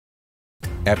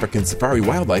African Safari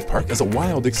Wildlife Park is a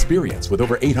wild experience with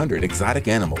over 800 exotic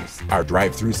animals. Our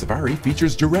drive-through safari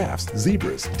features giraffes,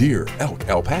 zebras, deer, elk,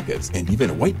 alpacas, and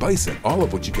even white bison, all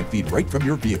of which you can feed right from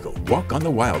your vehicle. Walk on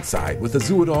the wild side with the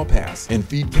Zoo It All Pass and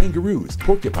feed kangaroos,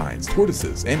 porcupines,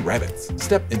 tortoises, and rabbits.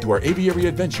 Step into our aviary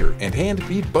adventure and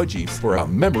hand-feed budgies for a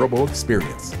memorable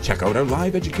experience. Check out our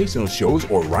live educational shows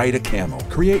or ride a camel.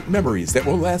 Create memories that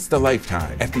will last a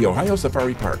lifetime at the Ohio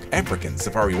Safari Park, African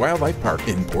Safari Wildlife Park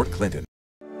in Port Clinton.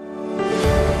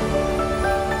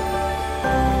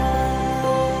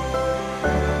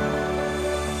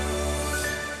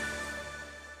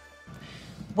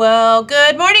 Well,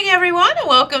 good morning, everyone, and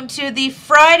welcome to the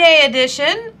Friday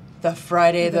edition, the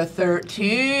Friday the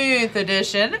 13th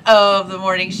edition of the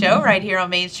morning show right here on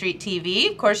Main Street TV.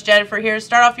 Of course, Jennifer here to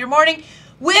start off your morning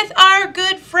with our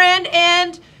good friend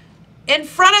and in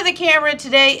front of the camera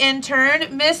today,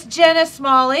 intern, Miss Jenna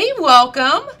Smalley.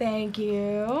 Welcome. Thank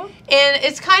you. And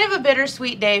it's kind of a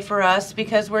bittersweet day for us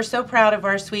because we're so proud of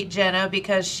our sweet Jenna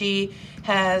because she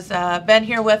has been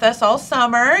here with us all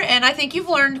summer, and I think you've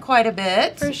learned quite a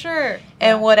bit. For sure.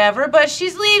 And whatever, but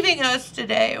she's leaving us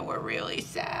today, and we're really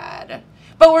sad.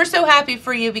 But we're so happy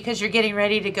for you because you're getting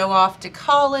ready to go off to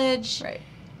college. Right.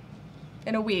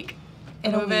 In a week.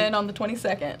 In a Move week. in on the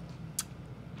 22nd.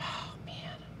 Oh,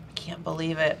 man. I can't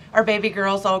believe it. Our baby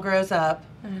girls all grows up.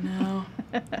 I know.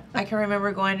 I can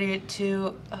remember going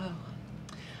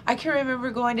I can remember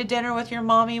going to dinner with your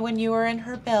mommy when you were in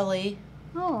her belly.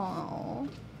 Oh.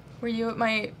 Were you at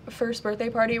my first birthday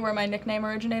party where my nickname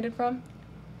originated from?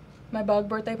 My bug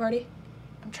birthday party?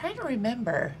 I'm trying to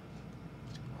remember.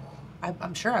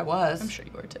 I'm sure I was. I'm sure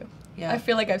you were too. Yeah. I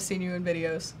feel like I've seen you in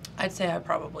videos. I'd say I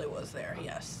probably was there,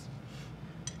 yes.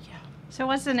 Yeah. So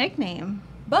what's the nickname?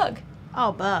 Bug.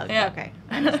 Oh, Bug. Yeah. Okay,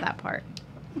 I missed that part.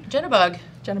 Jenna Bug.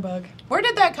 Jenna Bug. Where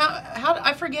did that come?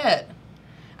 I forget.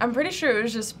 I'm pretty sure it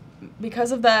was just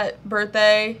because of that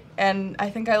birthday, and I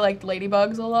think I liked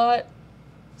ladybugs a lot.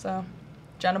 So,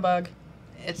 Jenna Bug.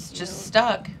 It's just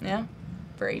stuck. Yeah.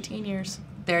 For 18 years.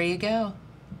 There you go.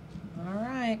 All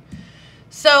right.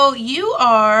 So you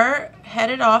are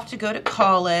headed off to go to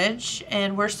college,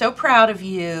 and we're so proud of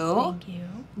you. Thank you.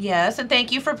 Yes, and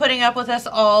thank you for putting up with us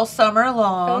all summer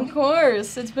long. Of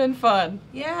course. It's been fun.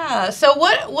 Yeah. So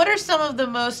what are some of the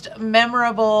most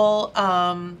memorable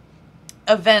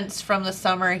events from the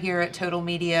summer here at Total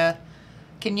Media?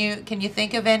 Can you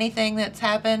think of anything that's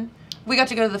happened? We got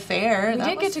to go to the fair. We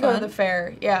did get to go to the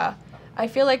fair, yeah. I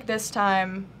feel like this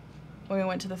time when we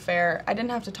went to the fair, I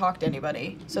didn't have to talk to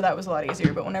anybody, so that was a lot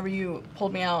easier. But whenever you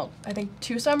pulled me out, I think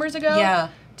 2 summers ago, Yeah.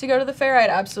 to go to the fair, I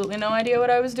had absolutely no idea what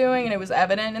I was doing, and it was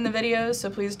evident in the videos, so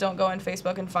please don't go on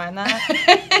Facebook and find that.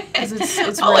 'Cause it's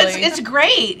really... it's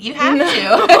great. You have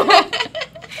to.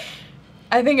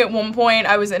 I think at one point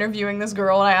I was interviewing this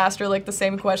girl and I asked her like the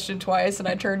same question twice, and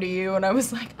I turned to you and I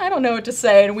was like, I don't know what to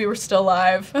say, and we were still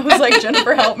live. I was like,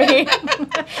 Jennifer, help me.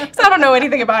 'Cause I don't know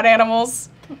anything about animals.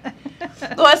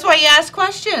 Well, that's why you ask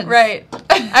questions. Right.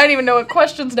 I don't even know what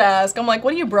questions to ask. I'm like,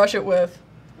 what do you brush it with?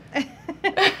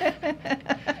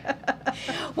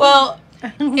 Well,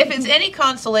 if it's any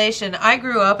consolation, I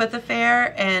grew up at the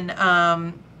fair and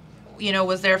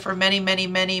was there for many, many,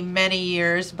 many, many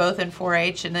years, both in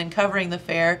 4-H and then covering the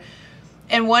fair.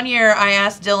 And one year I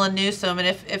asked Dylan Newsom, and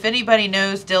if anybody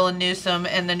knows Dylan Newsom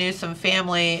and the Newsom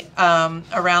family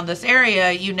around this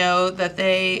area, you know that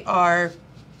they are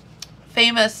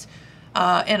famous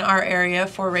in our area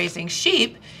for raising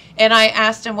sheep. And I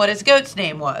asked him what his goat's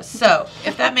name was. So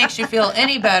if that makes you feel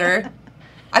any better,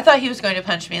 I thought he was going to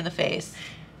punch me in the face.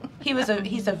 He's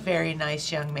a very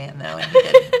nice young man, though, and he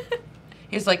didn't.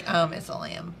 He was like, it's a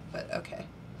lamb, but okay.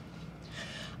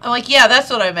 I'm like, yeah, that's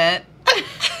what I meant.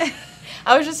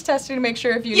 I was just testing to make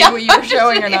sure if you knew what you were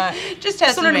showing or not. Just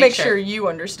testing to make sure you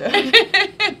understood.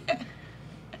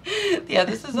 Yeah,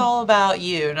 this is all about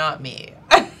you, not me.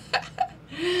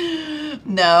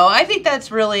 No, I think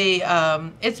that's really,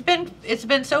 it's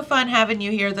been so fun having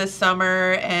you here this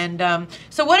summer. And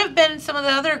so what have been some of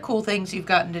the other cool things you've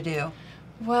gotten to do?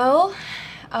 Well,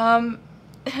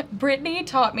 Brittany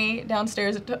taught me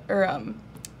downstairs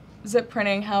zip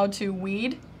printing how to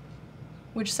weed,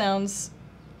 which sounds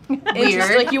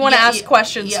weird. Like you want to ask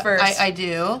questions first. I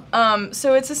do.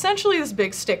 So it's essentially this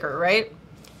big sticker, right?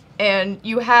 And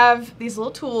you have these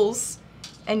little tools,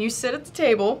 and you sit at the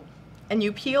table, and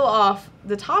you peel off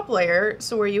the top layer,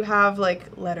 so where you have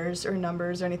like letters or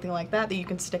numbers or anything like that you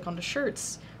can stick onto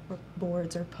shirts or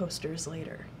boards or posters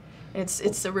later.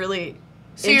 It's a really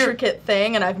intricate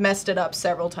thing, and I've messed it up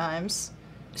several times.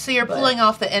 So you're pulling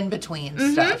off the in-between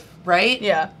stuff, right?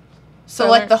 Yeah. So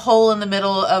like the hole in the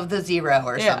middle of the zero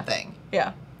or something.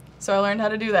 Yeah. So I learned how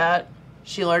to do that.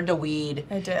 She learned to weed.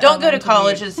 I did. Don't I go to learned to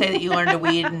college weed. and say that you learned to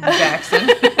weed in Jackson.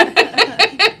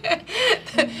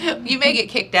 You may get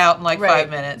kicked out in like 5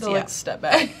 minutes. They'll Yeah. like step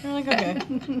back. You're like,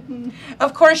 okay.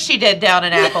 Of course she did down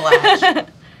in Appalachia.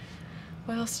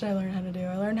 What else did I learn how to do?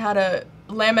 I learned how to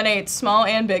laminate small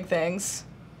and big things.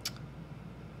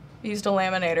 I used a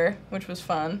laminator, which was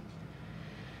fun.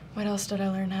 What else did I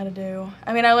learn how to do?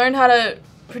 I mean, I learned how to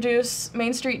produce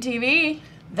Main Street TV.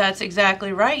 That's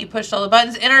exactly right. You pushed all the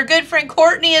buttons. And our good friend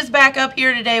Courtney is back up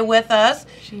here today with us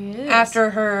She is.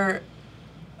 after her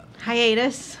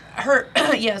Hiatus.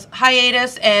 yes,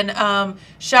 hiatus and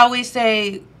shall we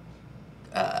say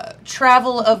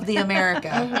travel of the America.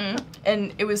 Mhm.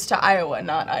 And it was to Iowa,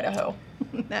 not Idaho.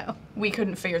 No. We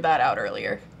couldn't figure that out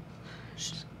earlier.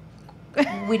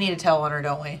 We need to tell on her,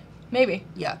 don't we? Maybe.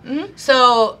 Yeah. Mhm.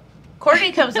 So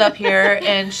Courtney comes up here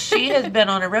and she has been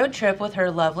on a road trip with her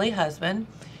lovely husband.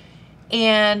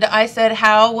 And I said,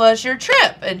 "How was your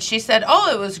trip?" And she said,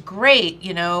 "Oh, it was great,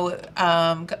 you know."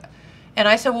 And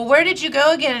I said, "Well, where did you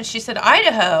go again?" And she said,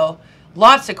 "Idaho.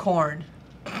 Lots of corn."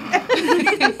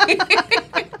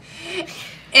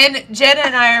 And Jenna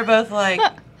and I are both like,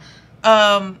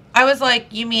 I was like,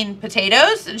 "You mean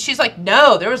potatoes?" And she's like,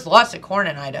 "No, there was lots of corn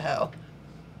in Idaho."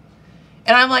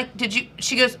 And I'm like, "Did you?"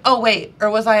 She goes, "Oh, wait, or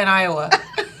was I in Iowa?"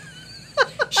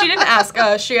 She didn't ask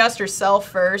us. She asked herself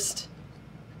first.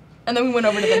 And then we went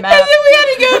over to the And map. then we had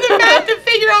to go to the map to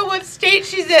figure out what state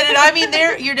she's in. And I mean,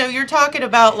 there, you know, you're talking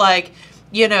about like,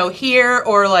 you know, here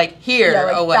or like here Yeah,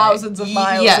 like away. thousands of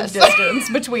miles Yes. of distance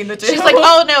between the two. She's like,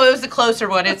 "Oh no, it was the closer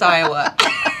one. It's Iowa."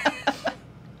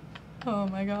 Oh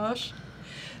my gosh.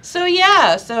 So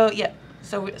yeah. So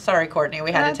sorry, Courtney,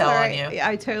 we had That's to tell all on right. you.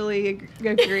 I totally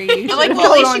agree. You I'm like, should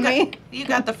well, at have least told on me. you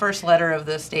got the first letter of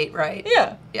the state right.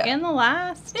 Yeah. Yeah. And the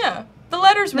last. Yeah. The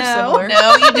letters were No. similar.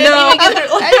 No, you didn't No. even get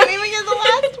the I didn't even get the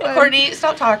last one. Courtney,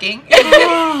 stop talking.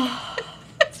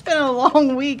 It's been a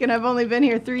long week and I've only been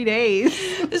here 3 days.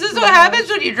 This is what happens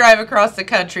when you drive across the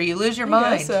country. You lose your I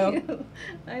mind. guess so.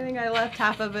 I think I left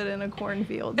half of it in a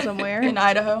cornfield somewhere. In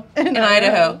Idaho. In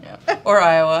Idaho Yeah. or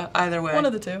Iowa, either way. One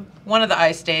of the two. One of the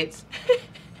I states.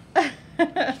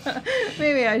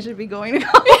 Maybe I should be going to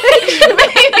college.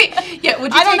 Maybe. Yeah,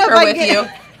 would you I don't take know her if I with get, you?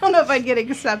 I don't know if I get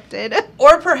accepted.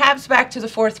 Or perhaps back to the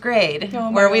 4th grade, Oh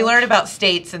my where we gosh. learn about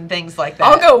states and things like that.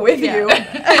 I'll go with Yeah. you. Although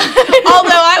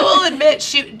I will admit,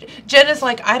 Jenna's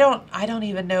like, I don't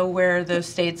even know where those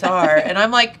states are, and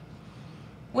I'm like,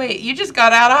 wait, you just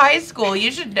got out of high school, you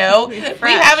should know. We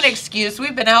have an excuse.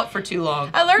 We've been out for too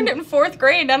long. I learned it in 4th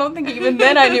grade. I don't think even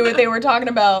then I knew what they were talking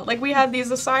about. Like, we had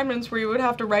these assignments where you would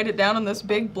have to write it down on this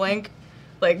big blank,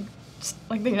 like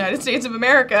the United States of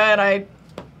America, and I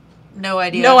No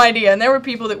idea. no idea. And there were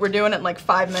people that were doing it in like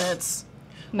 5 minutes.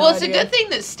 No Well, it's idea. a good thing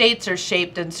that states are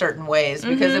shaped in certain ways,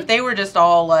 because if they were just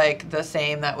all like the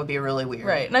same, that would be really weird.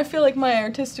 Right, and I feel like my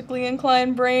artistically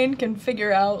inclined brain can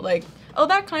figure out, like, oh,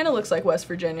 that kind of looks like West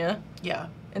Virginia, Yeah.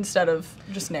 instead of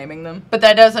just naming them. But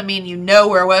that doesn't mean you know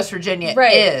where West Virginia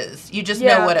Right. is. You just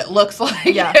Yeah. know what it looks like.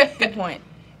 Yeah, good point.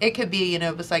 It could be, you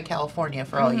know, beside California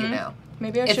for all you know.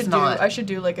 Maybe I It's should not. I should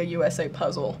do like a USA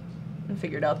puzzle and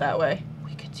figure it out that way.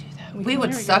 We could do that. We We can-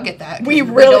 would there we suck go. at that. 'cause We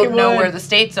really don't know would. where the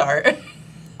states are.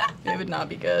 It would not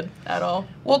be good at all.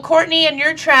 Well, Courtney, in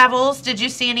your travels, did you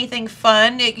see anything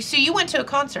fun? So you went to a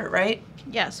concert, right?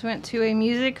 Yes, went to a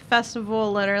music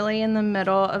festival literally in the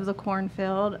middle of the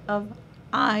cornfield of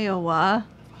Iowa.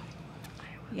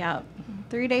 Yep.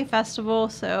 3-day festival,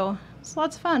 so it's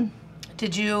lots of fun.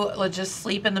 Did you just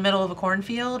sleep in the middle of a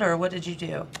cornfield, or what did you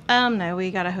do? No, we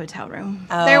got a hotel room.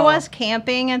 Oh. There was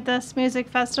camping at this music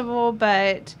festival,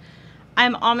 but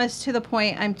I'm almost to the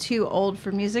point I'm too old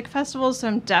for music festivals, so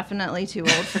I'm definitely too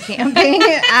old for camping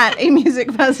at a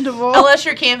music festival. Unless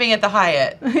you're camping at the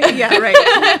Hyatt. Yeah,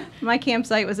 right. My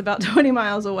campsite was about 20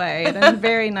 miles away at a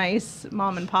very nice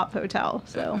mom and pop hotel.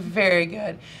 So, Very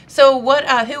good. So what?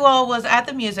 Who all was at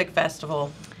the music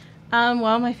festival?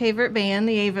 well, my favorite band,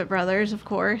 the Avett Brothers, of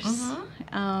course.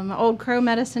 Old Crow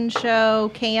Medicine Show,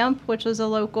 Camp, which was a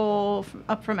local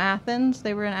up from Athens.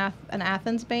 They were an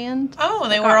Athens band. Oh,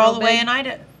 they Got were all real the way big. in They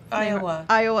were- Iowa.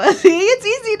 Iowa. See, it's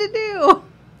easy to do.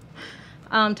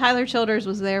 Tyler Childers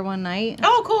was there one night.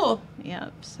 Oh, cool.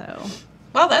 Yep. So,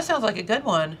 Wow, that sounds like a good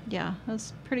one. yeah, it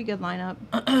was a pretty good lineup.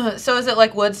 So is it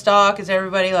like Woodstock? Is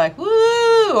everybody like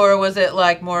woo, or was it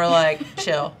like more like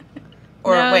chill?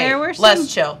 Or No, wait, there were less some-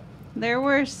 chill. There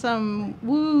were some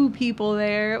woo people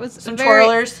there. It was Some very,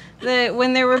 twirlers.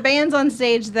 when there were bands on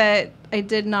stage that I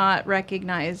did not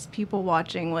recognize, people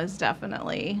watching was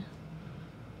definitely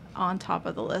on top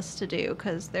of the list to do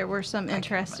because there were some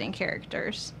interesting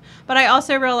characters. But I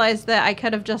also realized that I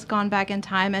could have just gone back in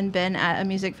time and been at a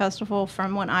music festival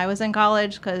from when I was in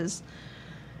college because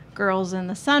girls in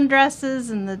the sundresses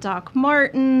and the Doc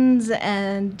Martens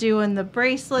and doing the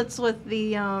bracelets with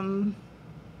the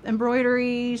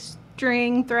embroidery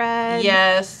string thread.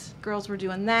 Yes. Girls were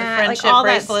doing The that. friendship like all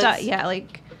bracelets. that stuff. Yeah,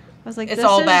 like I was like, It's this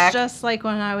all is back. just like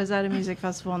when I was at a music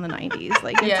festival in the 90s.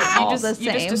 Like, it's Yeah, all you the just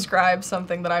same. described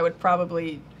something that I would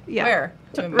probably wear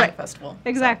to a music Right. festival.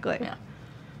 Exactly. So, yeah.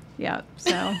 Yeah,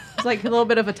 so it's like a little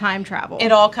bit of a time travel.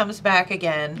 It all comes back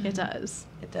again. It does.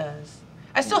 It does.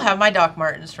 I still have my Doc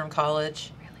Martens from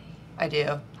college. Really? I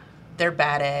do. They're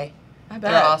bad A. I bet.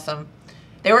 They're awesome.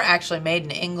 They were actually made in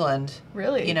England.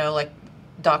 Really? You know, like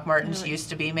Doc Martens Really? used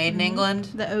to be made in England.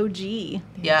 The OG.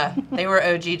 Yeah, they were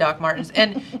OG Doc Martens.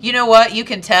 And you know what? You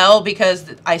can tell because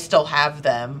I still have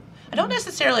them. I don't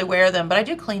necessarily wear them, but I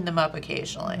do clean them up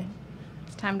occasionally.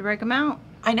 It's time to break them out.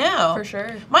 I know. For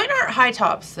sure. Mine aren't high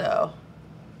tops, though.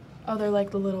 Oh, they're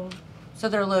like the little. So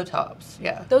they're low tops.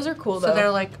 Yeah. Those are cool though. So they're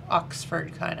like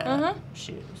Oxford kind of Uh-huh.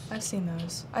 shoes. I've seen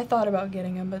those. I thought about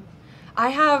getting them, but I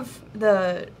have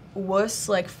the wuss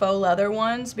like faux leather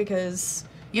ones because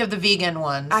You have the vegan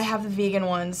ones. I have the vegan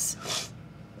ones.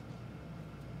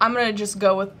 I'm gonna just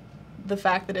go with the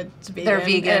fact that it's vegan. They're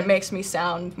vegan. And it makes me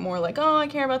sound more like, oh, I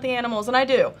care about the animals, and I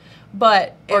do.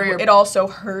 But Or it also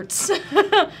hurts.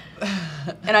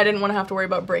 And I didn't want to have to worry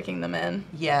about breaking them in.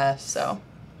 Yes. So,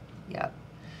 Yeah.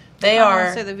 They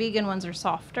are. So the vegan ones are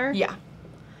softer. yeah.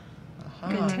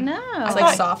 Good to know. It's thought-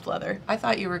 like soft leather. I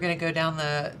thought you were going to go down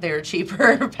the they're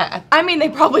cheaper path. I mean, they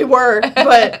probably were,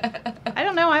 but I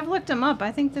don't know. I've looked them up.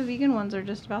 I think the vegan ones are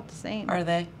just about the same. Are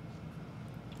they?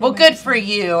 Well, good for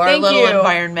you, our Thank little you.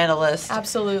 environmentalist.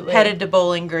 absolutely. Headed to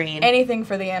Bowling Green. Anything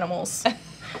for the animals.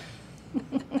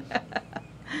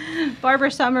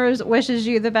 Barbara Summers wishes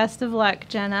you the best of luck,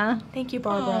 Jenna. Thank you,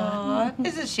 Barbara. Aw,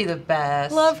 isn't she the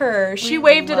best? Love her. She We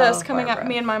waved at us love coming out, Barbara.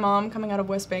 me and my mom coming out of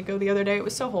West Banco the other day. It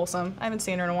was so wholesome. I haven't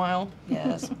seen her in a while.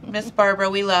 Yes. Miss Barbara,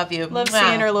 we love you. Love Mwah.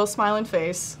 seeing her little smiling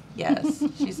face. Yes.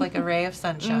 She's like a ray of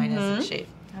sunshine, isn't she?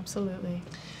 Absolutely.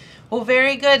 Well,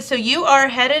 very good. So you are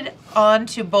headed on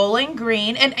to Bowling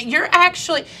Green, and you're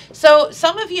actually, so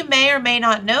some of you may or may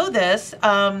not know this.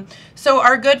 So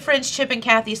our good friends Chip and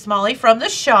Kathy Smalley from the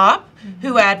shop,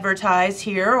 who advertise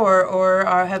here or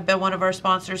have been one of our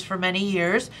sponsors for many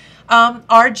years,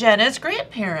 are Jenna's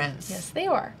grandparents. Yes, they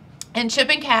are. And Chip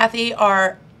and Kathy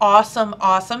are awesome,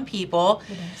 awesome people.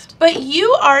 The best. But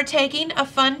you are taking a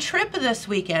fun trip this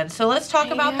weekend. So let's talk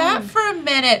about that am. for a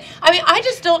minute. I mean, I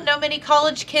just don't know many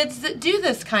college kids that do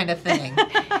this kind of thing.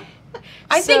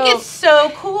 I think So- it's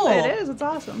so cool. It is. It's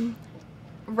awesome.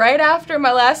 Right after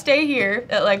my last day here,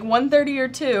 at like 1:30 or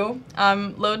 2,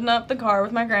 I'm loading up the car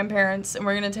with my grandparents, and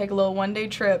we're going to take a little one-day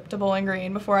trip to Bowling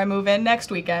Green before I move in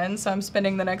next weekend. So I'm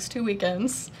spending the next 2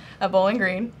 weekends at Bowling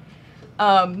Green.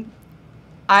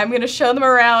 I'm going to show them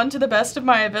around to the best of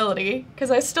my ability,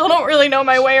 because I still don't really know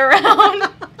my way around.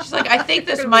 She's like, I think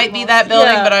this might be that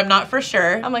building, Yeah. but I'm not for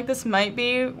sure. I'm like, this might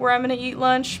be where I'm going to eat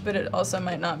lunch, but it also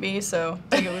might not be, so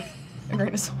take it with a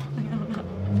grain of salt. I don't know.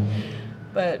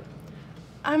 But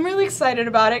I'm really excited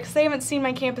about it because they haven't seen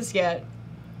my campus yet.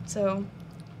 So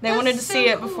they That's wanted to so see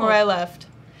it cool. before I left.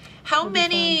 How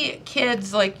many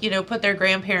kids, like, you know, put their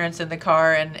grandparents in the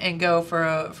car and go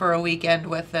for a weekend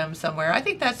with them somewhere? I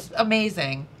think that's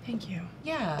amazing. Thank you.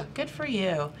 Yeah, good for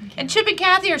you. And Chip and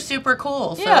Kathy are super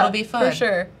cool, so yeah, it'll be fun. for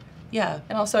sure. Yeah,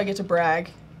 And also I get to brag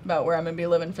about where I'm going to be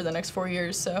living for the next 4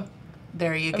 years, so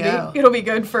there you go. it'll be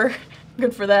good for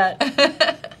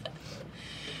that.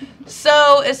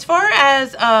 So as far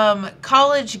as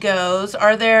college goes,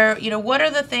 are there, you know, what are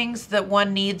the things that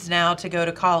one needs now to go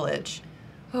to college?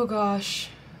 Oh gosh.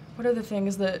 What are the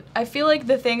things that I feel like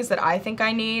the things that I think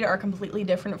I need are completely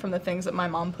different from the things that my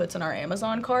mom puts in our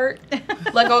Amazon cart.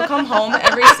 Like I'll come home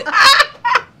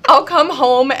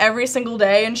every single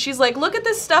day and she's like, "Look at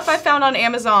this stuff I found on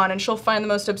Amazon," and she'll find the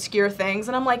most obscure things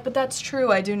and I'm like, "But that's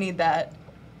true. I do need that."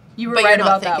 You were But right you're not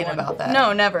about that thinking one. about that.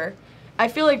 No, never. I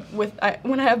feel like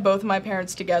when I have both of my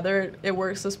parents together, it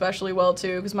works especially well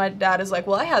too because my dad is like,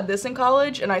 "Well, I had this in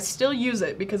college and I still use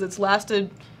it because it's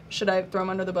lasted." Should I throw him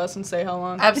under the bus and say how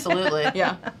long? Absolutely.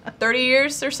 Yeah, 30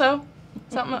 years or so,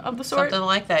 something of the sort. Something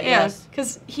like that, Yeah, yes.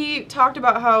 because he talked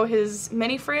about how his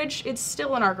mini fridge, it's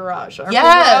still in our garage. Our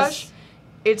Yes. garage,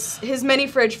 it's his mini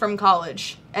fridge from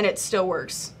college, and it still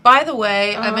works. By the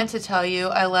way, I Uh-huh. meant to tell you,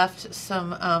 I left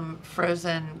some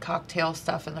frozen cocktail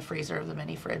stuff in the freezer of the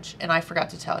mini fridge, and I forgot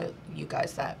to tell you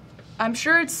guys that. I'm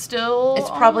sure it's still. It's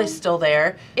probably on. still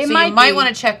there. It so might you might be. want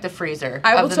to check the freezer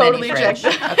I of will the totally mini check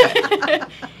fridge. that. Okay.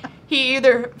 He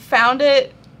either found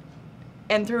it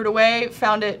and threw it away,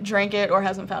 found it, drank it, or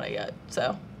hasn't found it yet.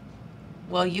 So,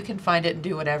 Well, you can find it and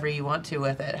do whatever you want to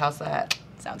with it. How's that?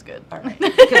 sounds good. All right.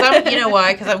 Because you know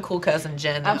why? Because I'm cool cousin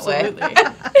Jen that Absolutely.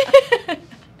 way.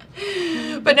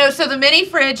 But no, so the mini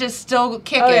fridge is still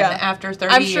kicking after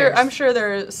 30 years. I'm sure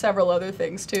there are several other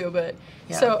things too, but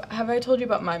Yeah. so have I told you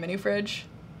about my mini fridge?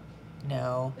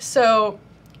 No. So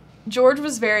George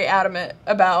was very adamant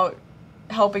about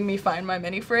helping me find my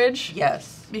mini fridge.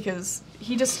 Yes. Because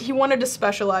he wanted to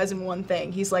specialize in one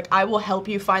thing. He's like, I will help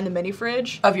you find the mini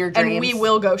fridge Of your dreams. and we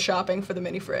will go shopping for the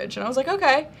mini fridge. And I was like,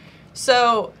 okay.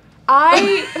 So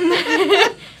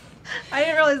I I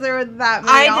didn't realize there were that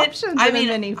many options in a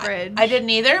mini fridge. I didn't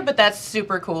either, but that's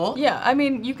super cool. Yeah, I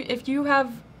mean, if you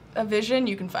have a vision,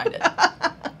 you can find it.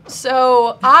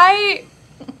 So I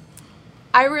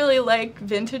really like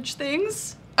vintage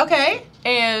things, Okay.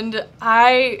 and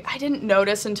I didn't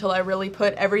notice until I really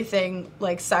put everything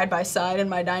like side by side in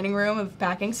my dining room of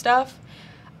packing stuff.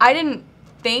 I didn't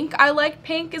think I like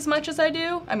pink as much as I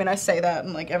do. I mean, I say that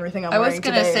and like everything I'm I wearing was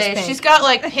gonna today say is pink. she's got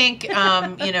like pink,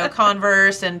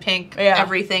 Converse and pink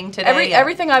everything today.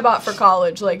 Everything I bought for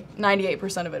college, like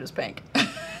 98% of it is pink.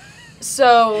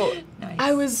 So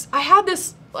Nice. I had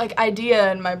this like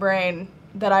idea in my brain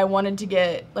that I wanted to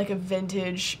get like a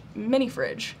vintage mini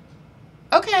fridge.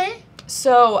 Okay.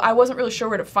 So I wasn't really sure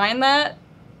where to find that,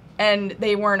 and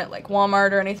they weren't at like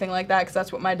Walmart or anything like that because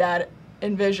that's what my dad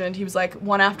envisioned. He was like,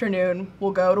 one afternoon we'll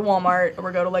go to Walmart or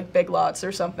we'll go to like Big Lots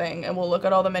or something and we'll look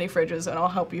at all the mini fridges and I'll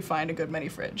help you find a good mini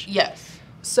fridge. Yes.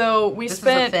 So This is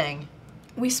a thing.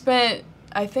 we spent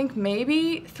I think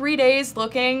maybe 3 days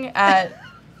looking at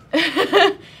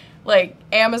like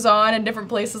Amazon and different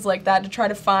places like that to try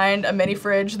to find a mini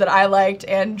fridge that I liked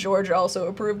and George also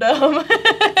approved of.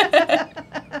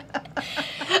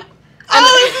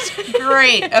 Oh, this is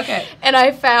great. Okay. And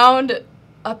I found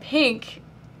a pink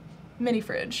mini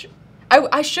fridge. I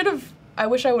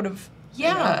wish I would have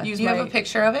Yeah. used Do you my, have a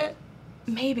picture of it?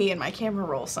 maybe in my camera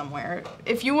roll somewhere.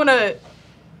 If you want to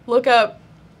look up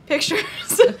pictures.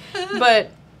 But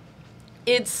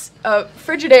it's a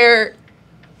Frigidaire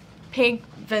pink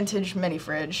vintage mini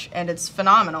fridge, and it's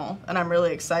phenomenal, and I'm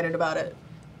really excited about it.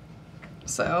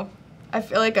 So I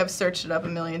feel like I've searched it up a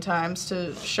million times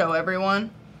to show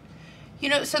everyone. You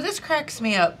know, so this cracks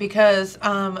me up because,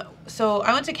 so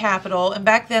I went to Capitol, and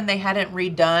back then they hadn't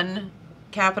redone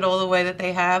Capitol the way that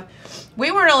they have.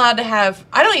 We weren't allowed to have,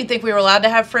 I don't even think we were allowed to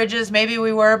have fridges. Maybe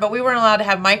we were, but we weren't allowed to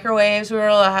have microwaves. We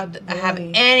weren't allowed to have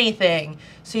Really? anything.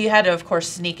 So you had to, of course,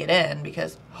 sneak it in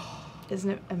because Isn't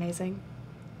it amazing?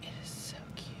 it is so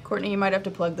cute. Courtney, you might have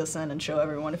to plug this in and show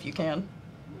everyone if you can.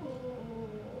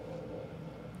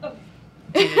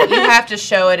 Dude, you have to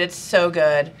show it. It's so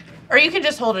good. Or you can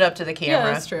just hold it up to the camera.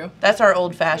 Yeah, that's true. That's our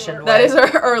old-fashioned way. That is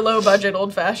our low-budget,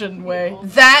 old-fashioned way.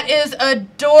 That is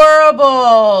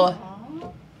adorable.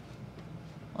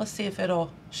 Let's see if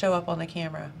it'll show up on the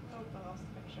camera.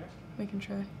 We can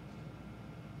try.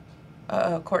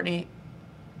 Uh-oh,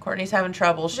 Courtney's having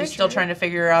trouble. She's still Richard. trying to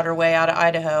figure out her way out of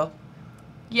Idaho.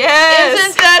 Yes!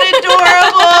 Isn't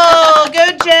that adorable?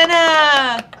 Go,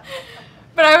 Jenna!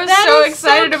 But I was That so is so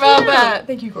excited about cute. that.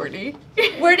 Thank you, Courtney.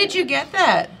 Where did you get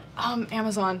that?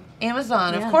 Amazon.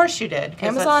 Amazon. Yeah. Of course you did. 'Cause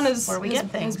Amazon that's is where we has,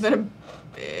 get things. has been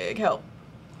a big help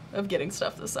of getting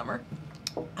stuff this summer.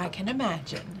 I can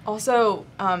imagine. Also,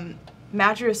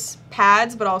 mattress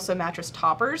pads, but also mattress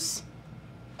toppers.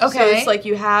 Okay. So it's like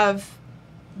you have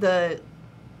the,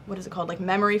 what is it called? Like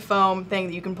memory foam thing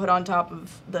that you can put on top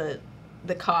of the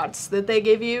cots that they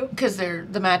give you. Because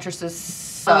the mattresses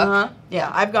suck. Uh-huh. Yeah,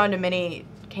 I've gone to many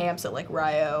camps at like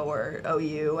Rio or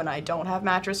OU, and I don't have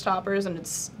mattress toppers, and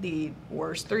it's the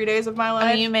worst 3 days of my life.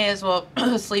 I mean, you may as well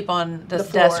sleep on this The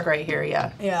floor. desk right here.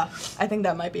 Yeah. Yeah, I think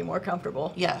that might be more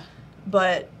comfortable. Yeah.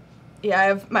 But yeah, I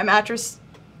have my mattress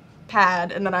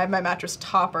pad, and then I have my mattress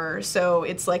topper, so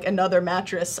it's like another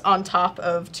mattress on top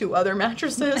of 2 other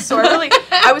mattresses. So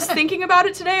I was thinking about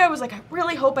it today. I was like, I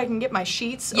really hope I can get my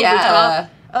sheets over top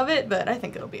of it, but I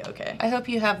think it'll be okay. I hope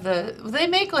you have they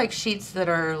make like sheets that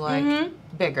are like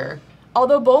bigger.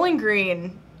 Although Bowling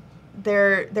Green,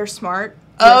 they're smart.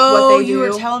 with Oh, what they you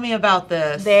do. were telling me about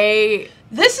this.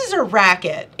 This is a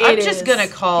racket. I'm It just is. gonna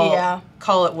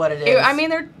call it what it is. I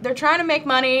mean, they're trying to make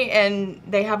money, and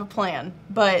they have a plan,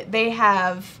 but they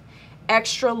have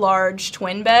extra large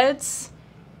twin beds,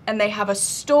 and they have a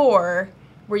store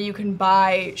where you can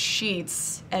buy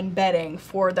sheets and bedding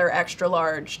for their extra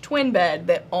large twin bed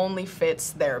that only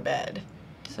fits their bed.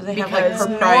 so they have like Because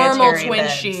proprietary normal twin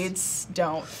beds. sheets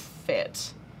don't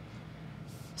fit.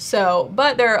 So,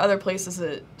 but there are other places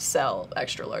that sell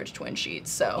extra large twin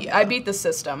sheets. So Yeah. I beat the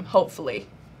system, hopefully.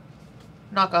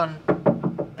 Knock on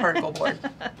particle board.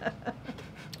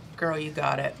 Girl, you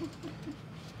got it.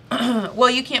 Well,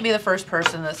 you can't be the first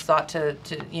person that's thought to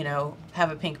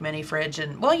have a pink mini fridge,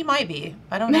 and well, you might be.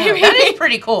 I don't know. Maybe. That is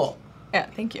pretty cool. Yeah,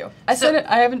 thank you. I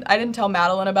didn't tell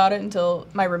Madeline about it until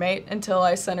my roommate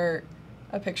I sent her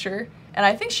a picture, and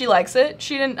I think she likes it.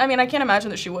 She didn't. I mean, I can't imagine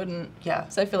that she wouldn't. Yeah.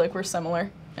 So I feel like we're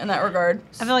similar in that regard.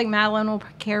 I feel like Madeline will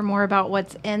care more about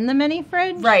what's in the mini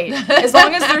fridge. Right. As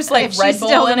long as there's like If Red she's Bull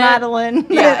still in the it. Madeline.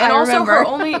 Yeah, and I also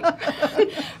remember.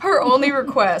 her only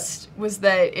request was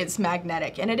that it's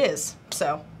magnetic, and it is.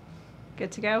 So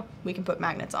Good to go. we can put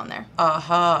magnets on there.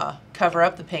 Aha. Cover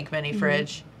up the pink mini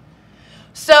fridge.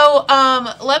 So,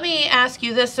 let me ask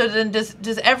you this. So then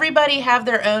does everybody have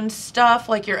their own stuff,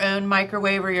 like your own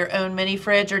microwave or your own mini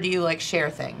fridge, or do you like share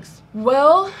things?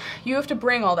 Well, you have to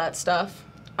bring all that stuff.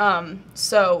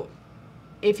 So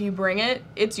if you bring it,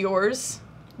 it's yours.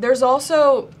 There's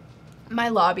also my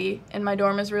lobby in my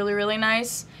dorm is really, really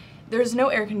nice. There's no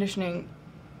air conditioning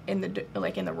in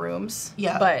the rooms.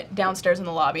 Yeah. But downstairs in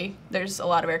the lobby, there's a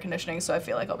lot of air conditioning, so I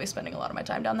feel like I'll be spending a lot of my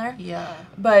time down there. Yeah.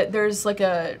 But there's like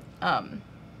a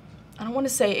I don't want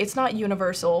to say it's not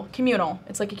universal, communal.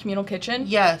 It's like a communal kitchen.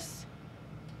 Yes.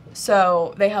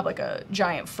 So they have like a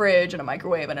giant fridge and a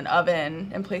microwave and an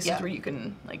oven and places Yeah. where you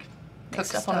can like Cook make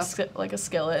stuff on stuff. like a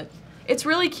skillet. It's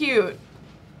really cute,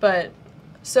 but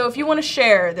so if you want to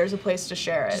share, there's a place to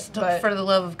share it. Just But for the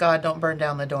love of God, don't burn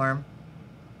down the dorm.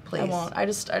 Please. I won't. I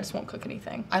just won't cook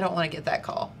anything. I don't want to get that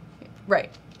call. Right.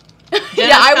 Jenna's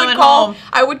Yeah, coming home.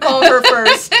 I would call her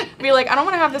first. Be like, I don't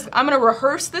want to have this. I'm going to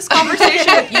rehearse this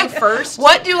conversation with you first.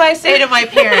 What do I say to my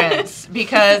parents?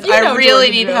 Because You I know really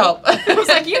Jordan need Joe. help. I was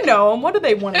like, you know them. What do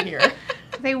they want to hear?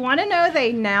 They want to know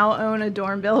they now own a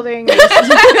dorm building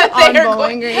on They're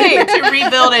Bowling going Green. to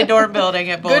rebuild a dorm building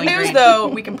at Bowling Good news, Green. though,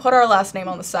 we can put our last name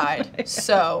on the side.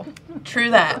 So,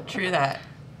 True that. True that.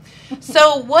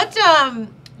 So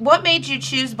what made you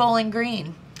choose Bowling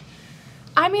Green?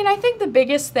 I mean, I think the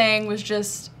biggest thing was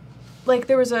just, like,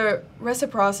 there was a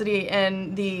reciprocity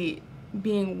in the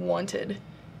being wanted.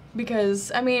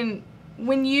 Because, I mean,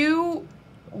 when you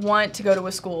want to go to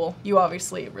a school, you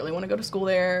obviously really want to go to school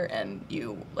there, and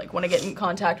you, like, want to get in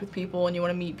contact with people, and you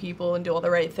want to meet people and do all the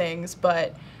right things,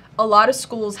 but a lot of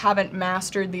schools haven't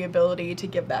mastered the ability to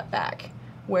give that back,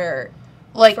 where,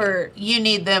 Like, for you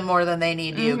need them more than they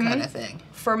need you Mhm. kind of thing.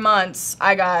 for months,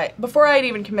 before I had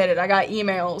even committed, I got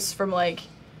emails from, like,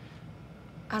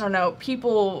 I don't know,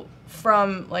 people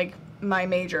from, like, my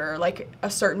major, like, a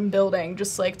certain building,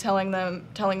 just, like, telling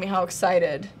me how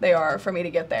excited they are for me to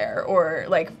get there, or,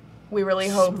 like, we really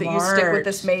hope that you stick with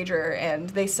this Smart. major, and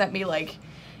they sent me, like,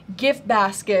 gift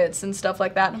baskets and stuff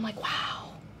like that, and I'm like, wow,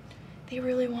 they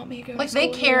really want me to go to Like school they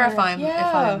care here. if I'm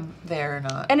Yeah. there or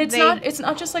not. And They it's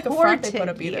not just like a front they put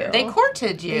up courted either. you. They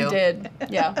courted you. They did,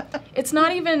 yeah. It's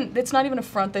not even a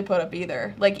front they put up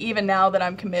either. Like, even now that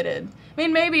I'm committed. I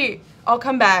mean, maybe I'll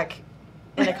come back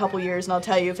in a couple years and I'll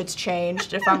tell you if it's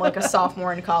changed, if I'm like a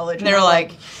sophomore in college. And They're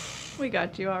like, We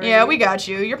got you already. yeah, we got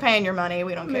you. You're paying your money.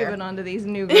 We don't care. Moving on to these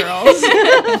new girls.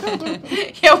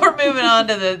 yeah, we're moving on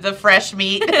to the fresh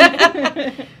meat.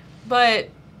 But,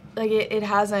 like, it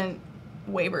hasn't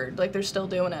wavered. Like, they're still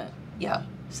doing it. yeah.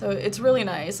 So it's really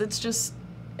nice. It's just,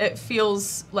 it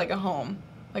feels like a home.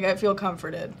 Like, I feel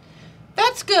comforted.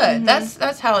 That's good.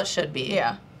 That's how it should be.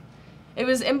 Yeah. It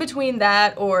was in between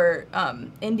that or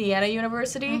Indiana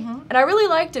University. Mhm. And I really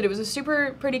liked it. It was a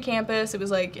super pretty campus. It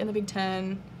was, like, in the Big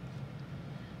Ten.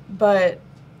 But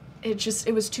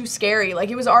it was too scary. Like,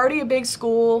 it was already a big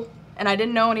school, and I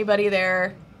didn't know anybody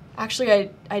there. Actually,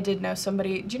 I did know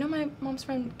somebody. Do you know my mom's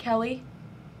friend, Kelly?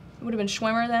 It would have been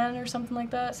Schwimmer then or something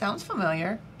like that. Sounds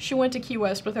familiar. She went to Key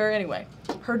West with her. Anyway,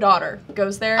 her daughter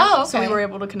goes there. Oh, So we okay. were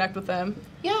able to connect with them.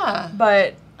 Yeah.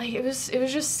 But, like, it was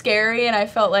just scary, and I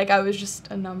felt like I was just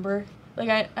a number.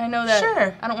 Like, I know that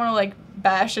Sure. I don't want to, like,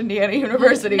 bash Indiana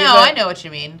University. No, but I know what you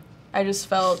mean. I just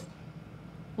felt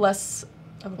less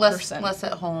of a person. Less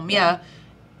at home. Yeah.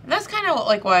 And that's kind of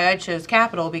like why I chose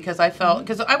Capital, because I felt,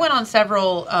 because I went on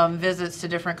several visits to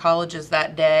different colleges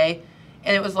that day,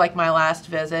 and it was like my last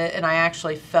visit, and I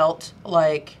actually felt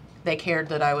like they cared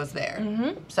that I was there.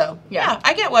 Mhm. So, Yeah. yeah,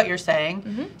 I get what you're saying.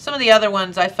 Mhm. Some of the other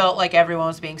ones, I felt like everyone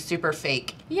was being super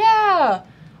fake. Yeah.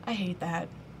 I hate that.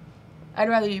 I'd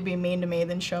rather you be mean to me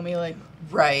than show me, like,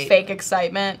 Right. fake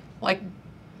excitement. Like,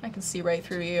 I can see right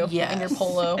through you in your Yes.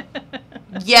 polo.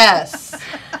 yes.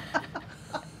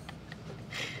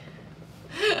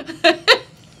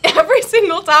 Every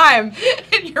single time.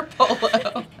 In your polo. Tell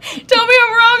me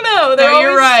I'm wrong, though. They're No, you're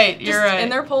always right. You're just right. in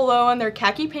their polo and their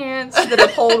khaki pants that are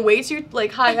pulled way too,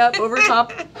 like, high up over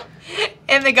top.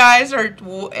 and the guys are,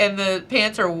 and the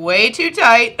pants are way too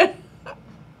tight.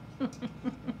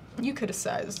 You could have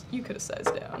sized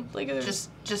down. Like Just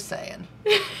saying.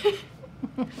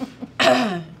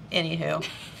 Anywho.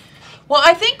 Well,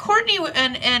 I think Courtney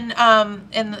and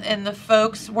the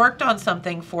folks worked on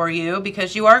something for you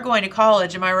because you are going to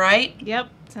college, am I right? Yep,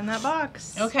 it's in that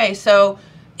box. Okay, so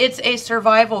it's a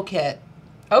survival kit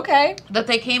okay. that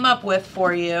they came up with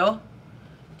for you.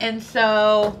 And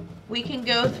so we can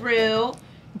go through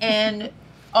and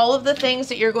all of the things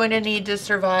that you're going to need to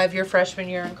survive your freshman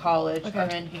year in college are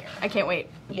in here. I can't wait.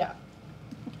 Yeah.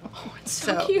 Oh, it's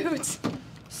so cute.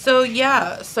 So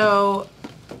yeah, so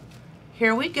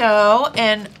here we go,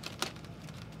 and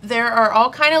there are all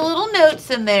kind of little notes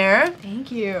in there.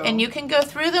 Thank you. And you can go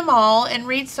through them all and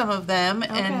read some of them.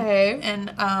 Okay.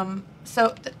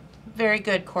 Very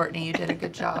good, Courtney. You did a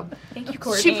good job. Thank you,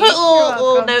 Courtney. She put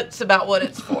little notes about what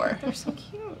it's for. They're so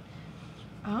cute.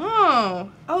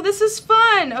 Oh, this is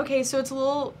fun. Okay, so it's a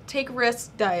little take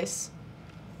risk dice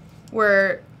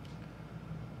where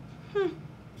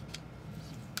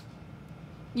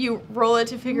you roll it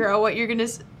to figure out what you're going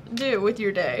to do with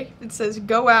your day. It says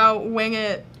go out, wing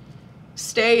it,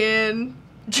 stay in,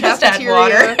 just add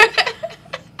water,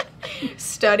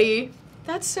 study.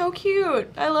 That's so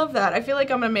cute. I love that. I feel like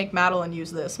I'm going to make Madeline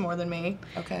use this more than me.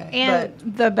 Okay. And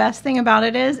the best thing about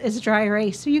it is it's dry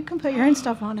erase, so you can put your own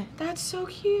stuff on it. That's so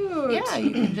cute. Yeah, you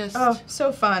can just... Oh,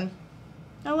 so fun.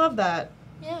 I love that.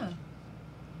 Yeah.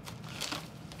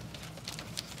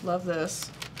 Love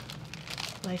this.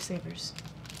 Lifesavers.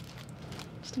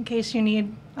 Just in case you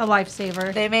need a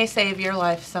lifesaver. They may save your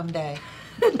life someday.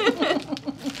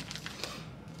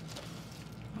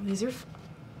 These are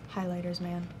highlighters,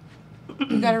 man.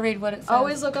 You gotta read what it says.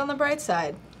 Always look on the bright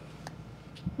side.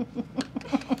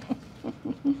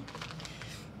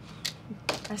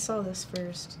 I saw this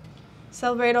first.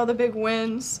 Celebrate all the big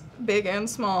wins, big and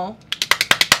small.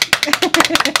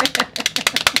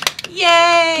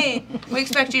 Yay! We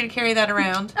expect you to carry that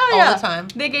around all the time.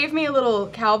 They gave me a little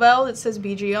cowbell that says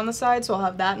BG on the side, so I'll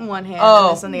have that in one hand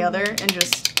and this in the other, and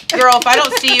just... Girl, if I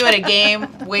don't see you at a game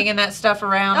winging that stuff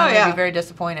around, I'm going to be very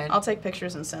disappointed. I'll take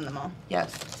pictures and send them all.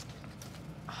 Yes.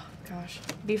 Oh, gosh.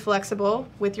 Be flexible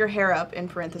with your hair up, in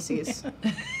parentheses.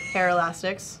 Hair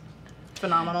elastics.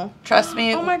 Phenomenal. Trust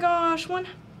me. Oh my gosh. One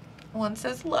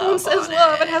says love. One says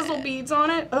love. It has little beads on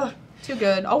it. Ugh, too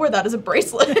good. I'll wear that as a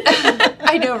bracelet.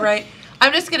 I know, right?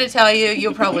 I'm just going to tell you,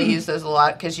 you'll probably use those a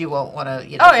lot because you won't want to,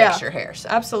 fix your hair. So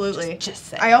absolutely. Just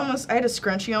say. I had a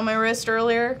scrunchie on my wrist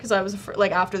earlier because I was,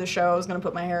 after the show, I was going to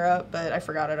put my hair up, but I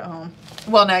forgot it at home.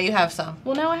 Well, now you have some.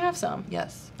 Well, now I have some.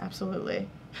 Yes. Absolutely.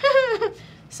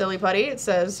 Silly putty. It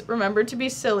says, remember to be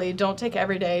silly. Don't take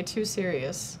every day too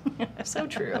serious. So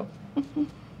true.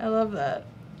 I love that.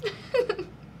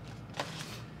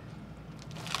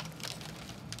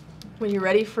 When you're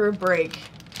ready for a break.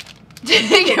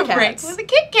 Take a break with a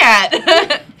Kit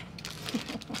Kat.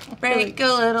 Break a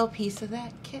little piece of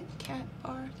that Kit Kat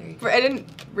bar. There you go. I didn't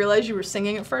realize you were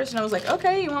singing at first, and I was like,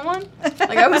 okay, you want one?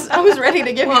 Like, I was ready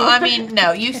to give you one. Well, I mean,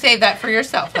 no, you save that for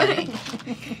yourself, honey.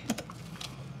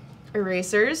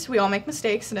 Erasers. We all make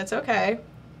mistakes, and it's okay.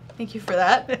 Thank you for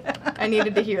that. I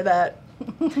needed to hear that.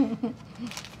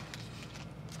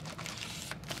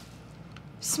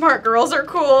 Smart girls are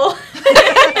cool.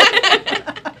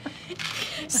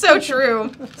 So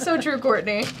true. So true,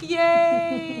 Courtney.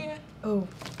 Yay. Oh,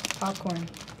 popcorn.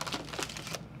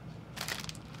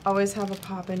 Always have a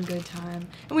pop-in good time.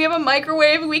 And we have a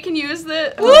microwave. We can use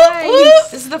the...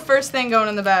 Whoop. This is the first thing going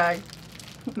in the bag.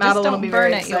 Madeline will be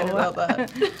very excited about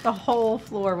that. The whole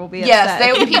floor will be upset.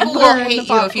 Yes, people will hate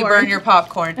you if you burn your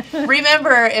popcorn.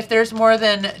 Remember, if there's more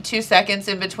than 2 seconds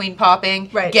in between popping,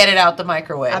 get it out the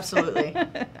microwave. Absolutely.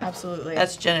 Absolutely.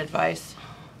 That's Jen advice.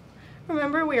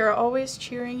 Remember, we are always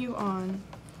cheering you on.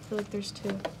 I feel like there's 2.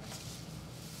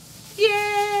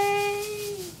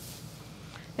 Yay!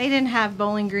 They didn't have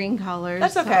Bowling Green colors.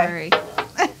 That's okay.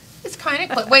 Sorry. It's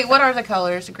kind of wait, what are the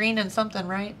colors? Green and something,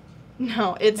 right?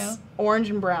 No, it's orange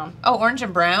and brown. Oh, orange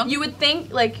and brown? You would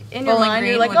think, like, in your Bowling mind,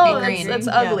 green you're like, would oh, be green. that's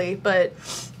ugly, but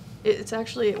it's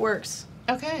actually, it works.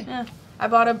 Okay. Yeah. I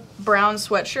bought a brown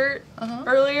sweatshirt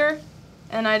earlier,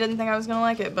 and I didn't think I was going to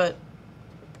like it, but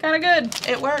kind of good.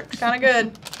 It works. Kind of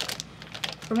good.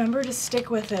 Remember to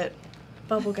stick with it.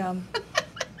 Bubblegum.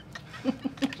 I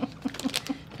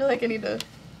feel like I need to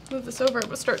move this over. I'm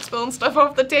going to start spilling stuff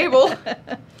off the table.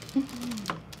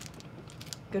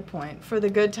 Good point. For the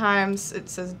good times, it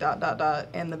says ...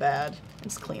 and the bad.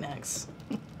 It's Kleenex.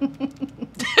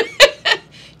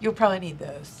 You'll probably need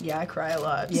those. Yeah, I cry a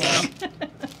lot. Yeah. So.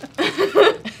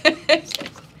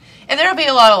 And there'll be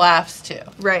a lot of laughs, too.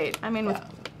 Right. I mean,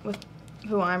 with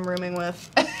who I'm rooming with.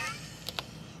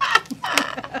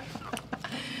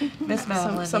 Miss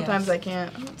Madeline. Sometimes yes. I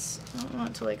can't. I don't want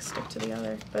it to like stick to the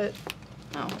other, but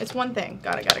no, it's one thing.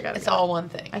 Got it. It's all one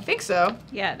thing. I think so.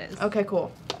 Yeah, it is. Okay,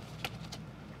 cool.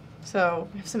 So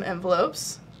we have some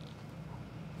envelopes.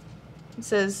 It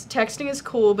says, texting is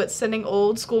cool, but sending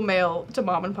old school mail to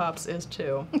mom and pops is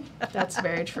too. That's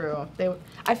very true.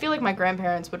 I feel like my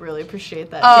grandparents would really appreciate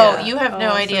that. Oh, too. you have no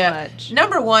so idea. much.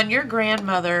 Number one, your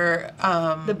grandmother,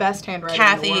 The best handwriting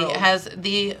Kathy, in the world. has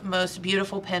the most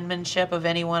beautiful penmanship of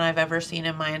anyone I've ever seen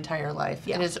in my entire life.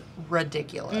 Yeah. It is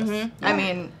ridiculous. Mm-hmm. I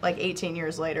mean, like 18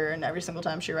 years later, and every single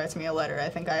time she writes me a letter, I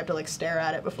think I have to like stare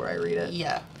at it before I read it.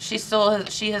 Yeah, she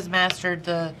has mastered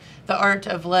the art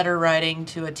of letter writing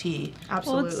to a T.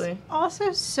 Absolutely. Well, it's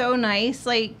also so nice.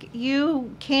 Like,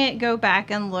 you can't go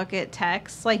back and look at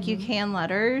texts like you can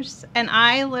letters. And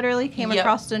I literally came Yep.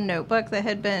 across a notebook that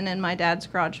had been in my dad's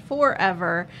garage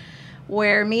forever,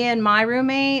 where me and my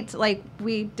roommate, like,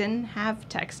 we didn't have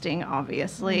texting,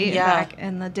 obviously, Yeah. back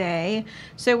in the day.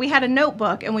 So we had a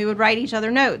notebook, and we would write each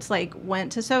other notes, like,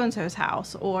 went to so-and-so's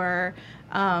house, or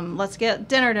let's get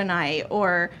dinner tonight,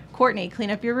 or Courtney, clean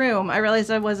up your room. I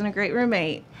realized I wasn't a great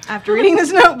roommate after reading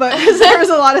this notebook, because there was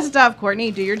a lot of stuff.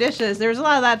 Courtney, do your dishes. There was a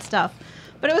lot of that stuff.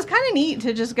 But it was kind of neat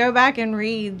to just go back and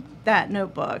read that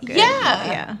notebook. And,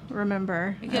 Yeah.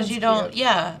 remember. Because you That's don't, cute.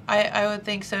 yeah, I would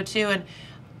think so too. And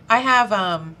I have,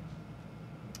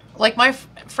 like my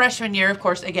freshman year, of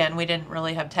course, again, we didn't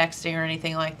really have texting or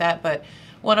anything like that, but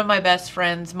one of my best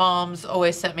friends' moms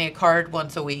always sent me a card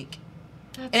once a week.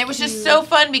 And it was just so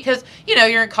fun because, you know,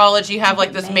 you're in college, you have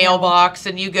like this Mail. mailbox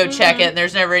and you go check it and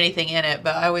there's never anything in it,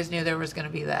 but I always knew there was going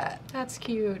to be that. That's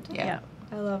cute. Yeah.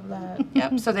 I love that.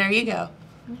 Yep. So there you go.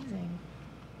 Amazing.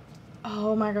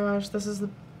 Oh my gosh, this is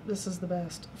the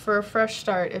best. For a fresh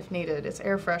start, if needed, it's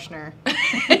air freshener.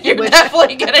 You're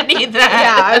definitely going to need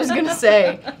that. Yeah, I was gonna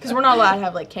say, because we're not allowed to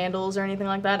have like candles or anything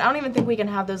like that. I don't even think we can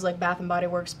have those like Bath and Body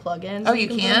Works plug-ins. Oh, that you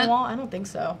can put on the can't? wall. I don't think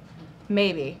so.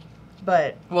 Maybe,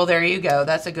 but Well, there you go.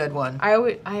 That's a good one.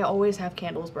 I always have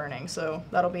candles burning, so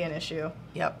that'll be an issue.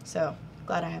 Yep. So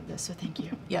glad I have this. So thank you.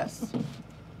 Yes.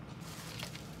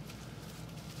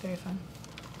 Very fun.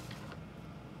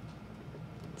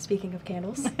 Speaking of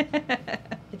candles,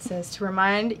 it says to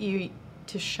remind you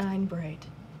to shine bright.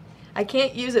 I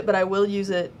can't use it, but I will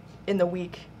use it in the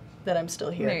week that I'm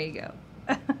still here. There you go.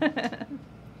 It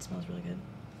smells really good.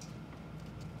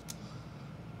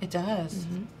 It does.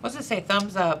 Mhm. What's it say?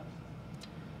 Thumbs up.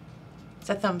 It's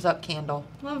a thumbs up candle.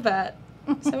 Love that.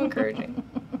 So encouraging.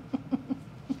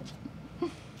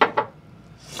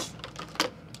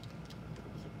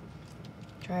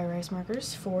 Dry erase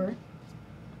markers for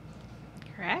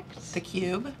Correct. The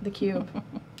cube. the cube.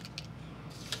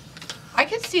 I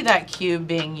could see that cube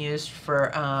being used for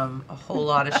a whole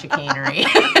lot of chicanery.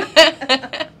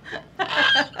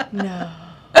 No.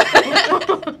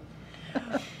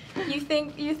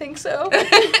 You think so?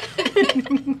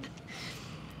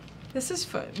 This is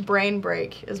fun. Brain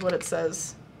break is what it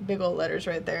says. Big old letters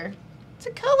right there. It's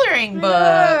a coloring Oh my book.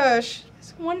 gosh.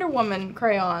 It's Wonder Woman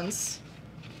crayons.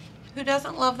 Who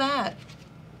doesn't love that?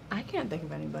 I can't think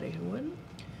of anybody who wouldn't.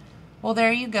 Well,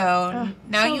 there you go. Oh,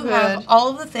 Now so you have good. all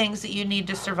of the things that you need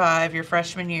to survive your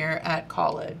freshman year at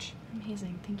college.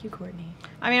 Amazing. Thank you, Courtney.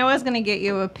 I mean, I was going to get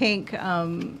you a pink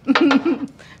Frigidaire.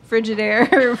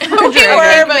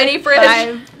 were, mini but fridge.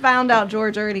 I found out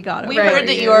George already got it. We for heard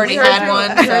that you you. already We heard had through- one,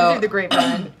 we heard so- through the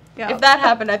grapevine. Yeah. If that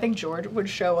happened, I think George would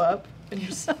show up and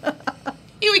just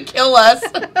You would kill us.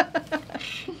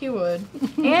 he would.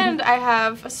 And I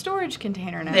have a storage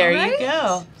container now. There Right? you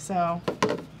go. So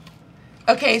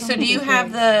Okay, so do you many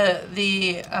have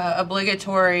the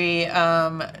obligatory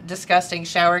disgusting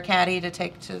shower caddy to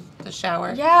take to the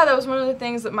shower? yeah, that was one of the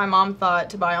things that my mom thought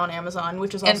to buy on Amazon,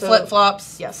 which is And also flip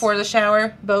flops Yes. for the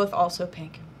shower? both also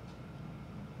pink.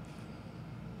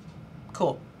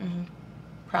 Cool. Mm-hmm.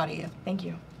 Proud of you. Thank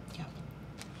you.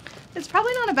 It's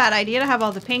probably not a bad idea to have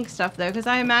all the pink stuff, though, because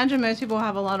I imagine most people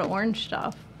have a lot of orange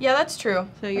stuff. Yeah, that's true. So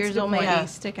That's yours a good will point. maybe Yeah.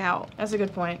 stick out. That's a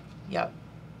good point. Yep.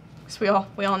 'Cause we all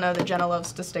know that Jenna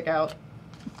loves to stick out.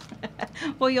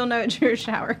 Well, you'll know it's your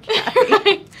shower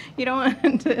caddy. You don't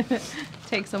want to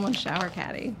take someone's shower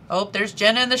caddy. Oh, there's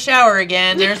Jenna in the shower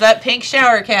again. There's that pink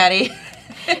shower caddy.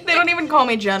 They don't even call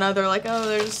me Jenna. They're like, oh,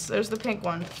 there's the pink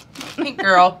one. Pink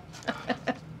girl. Oh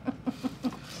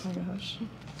my gosh.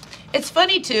 It's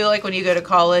funny too, like when you go to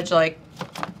college, like,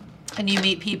 and you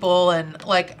meet people, and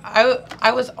like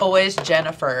I was always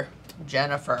Jennifer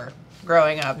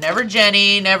growing up. Never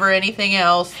Jenny, never anything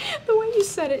else. The way you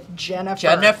said it, Jennifer.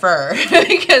 Jennifer,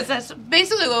 because that's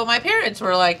basically what my parents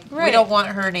were like. We Right. don't want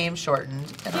her name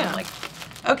shortened, and Yeah. I'm like,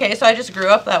 Okay, so I just grew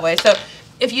up that way. So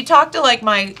if you talk to like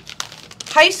my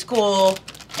high school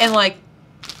and like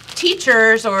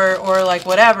teachers or like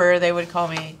whatever, they would call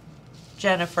me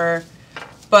Jennifer.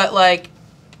 But like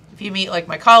if you meet like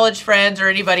my college friends or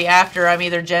anybody after, I'm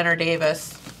either Jen or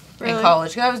Davis in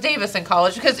college. 'Cause I was Davis in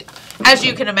college because, as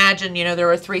you can imagine, you know, there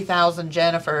were 3,000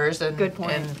 Jennifers. And Good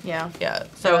point. And, Yeah.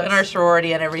 So Yes. in our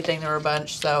sorority and everything, there were a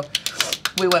bunch. So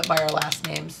we went by our last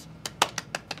names.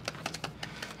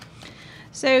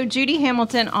 So Judy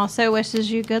Hamilton also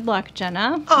wishes you good luck,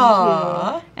 Jenna.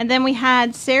 Aww. And then we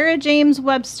had Sarah James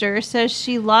Webster says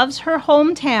she loves her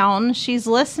hometown. She's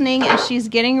listening and she's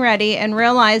getting ready and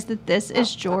realized that this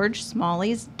is George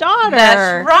Smalley's daughter.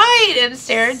 That's right. And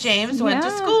Sarah James went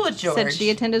to school with George. Said she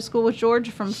attended school with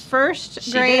George from first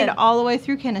She grade did. all the way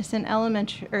through Kinnison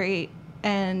Elementary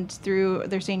and through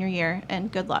their senior year.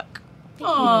 And good luck.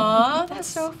 Aww, That's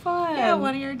so fun. Yeah,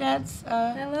 one of your dad's.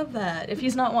 I love that. If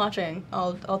he's not watching,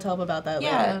 I'll tell him about that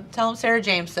Yeah, later. tell him Sarah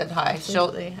James said hi.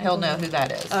 Absolutely. He'll know who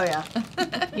that is. Oh yeah,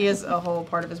 he has a whole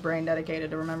part of his brain dedicated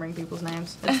to remembering people's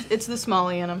names. It's the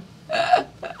Smalley in him.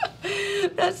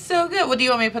 That's so good. Well, do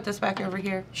you want me to put this back over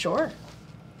here? Sure.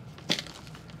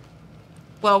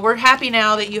 Well, we're happy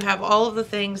now that you have all of the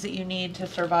things that you need to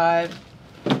survive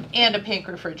and a pink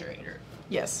refrigerator.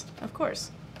 Yes, of course.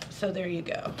 So there you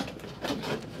go.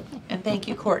 And thank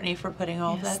you, Courtney, for putting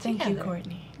all of that thank together. you,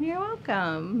 Courtney. You're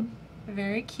welcome.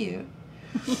 Very cute.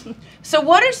 So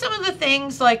what are some of the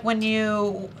things, like, when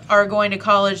you are going to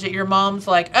college that your mom's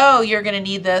like, oh, you're going to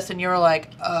need this, and you're like,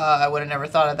 I would have never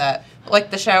thought of that. Like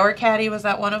the shower caddy, was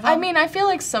that one of them? I mean, I feel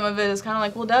like some of it is kind of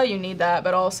like, well, duh, you need that,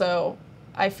 but also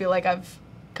I feel like I've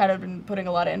kind of been putting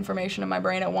a lot of information in my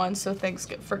brain at once, so things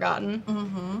get forgotten.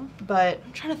 Mm-hmm. But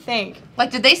I'm trying to think.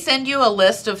 Like, did they send you a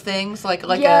list of things? Like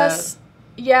yes.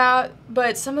 Yeah,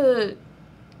 but some of the,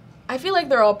 I feel like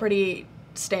they're all pretty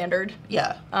standard.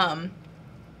 Yeah.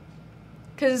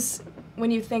 Because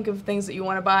when you think of things that you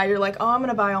want to buy, you're like, oh, I'm going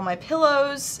to buy all my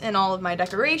pillows and all of my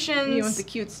decorations. You want the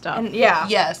cute stuff. And yeah.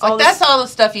 Yes. all Like, this- that's all the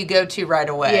stuff you go to right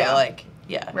away. Yeah. Like,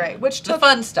 yeah. Right, which The took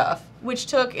fun stuff.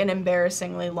 an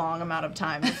embarrassingly long amount of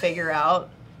time to figure out.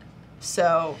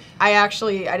 So I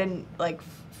didn't like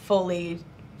fully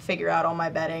figure out all my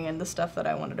bedding and the stuff that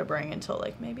I wanted to bring until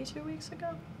like maybe 2 weeks ago.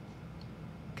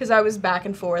 Because I was back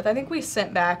and forth. I think we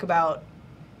sent back about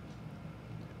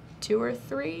 2 or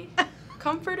 3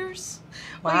 comforters.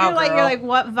 Well, Wow, you're like,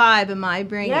 what vibe am I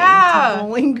bringing Yeah. to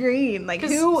Bowling Green? Like,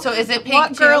 'Cause- who? So is it pink What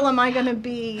too? girl am I gonna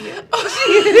be?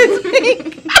 It is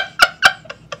pink.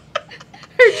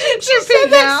 She said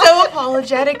that so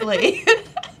apologetically.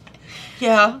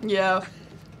 Yeah. Yeah.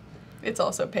 It's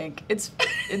also pink. It's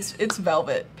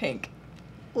velvet pink.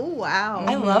 Oh wow!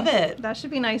 I love it. That should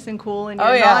be nice and cool in Oh,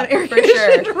 your yeah, non-air for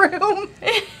conditioned sure. room.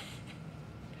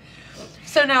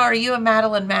 So now, are you and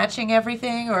Madeline matching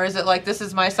everything, or is it like this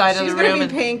is my side She's of the gonna room?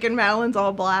 be pink and Madeline's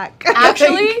all black.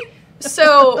 Actually,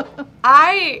 so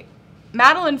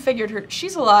Madeline figured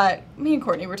she's a lot, me and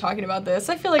Courtney were talking about this.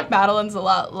 I feel like Madeline's a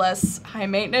lot less high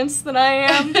maintenance than I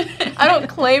am. I don't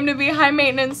claim to be high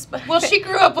maintenance, but Well, she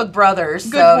grew up with brothers,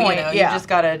 Good so point, you know, yeah. you just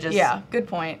gotta just. yeah, good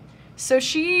point. So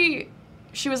she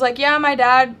was like, yeah, my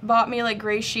dad bought me like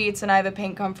gray sheets and I have a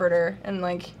pink comforter, and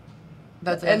like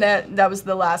That's and it. that was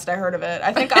the last I heard of it.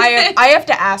 I think I have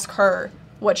to ask her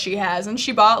what she has, and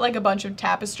she bought like a bunch of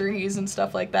tapestries and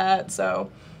stuff like that.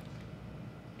 So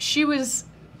she was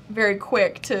very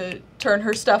quick to turn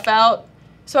her stuff out.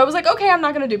 So I was like, okay, I'm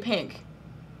not gonna do pink,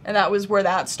 and that was where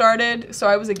that started. So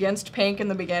I was against pink in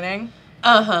the beginning.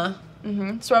 Uh-huh.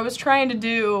 So I was trying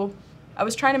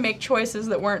to make choices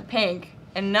that weren't pink,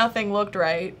 and nothing looked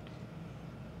right.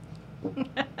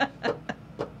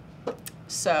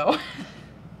 So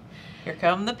Here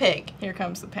come the pink. here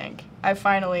comes the pink. I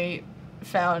finally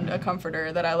found a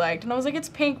comforter that I liked, and I was like, it's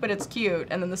pink, but it's cute.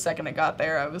 And then the second it got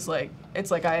there, I was like,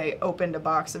 it's like I opened a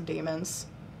box of demons.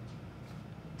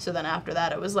 So then after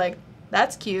that, it was like,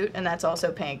 that's cute, and that's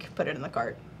also pink. Put it in the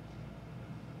cart.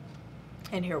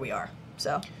 And here we are.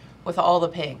 So, With all the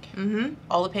pink. mm-hmm.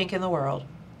 All the pink in the world.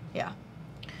 Yeah.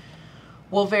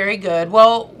 Well, very good.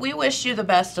 Well, we wish you the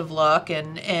best of luck,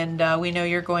 and we know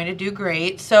you're going to do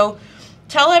great. So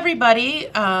tell everybody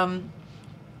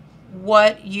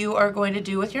what you are going to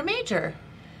do with your major.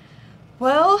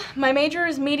 Well, my major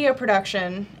is media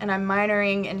production, and I'm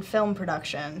minoring in film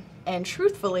production. And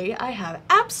truthfully, I have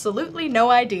absolutely no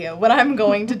idea what I'm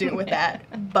going to do with that,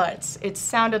 but it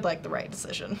sounded like the right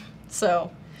decision.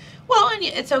 So, Well, and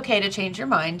it's okay to change your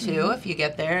mind, too, if you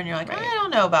get there and you're like, Right. I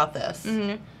don't know about this.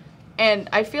 mm-hmm. And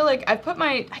I feel like I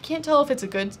can't tell if it's a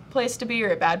good place to be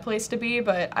or a bad place to be,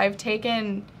 but I've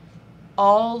taken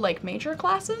all, like, major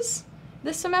classes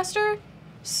this semester,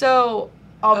 So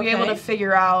I'll be able Okay. to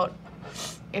figure out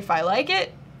if I like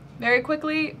it very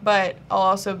quickly, but I'll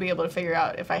also be able to figure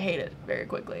out if I hate it very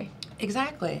quickly.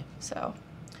 Exactly. So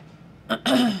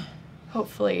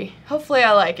hopefully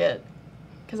I like it,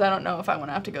 because I don't know if I want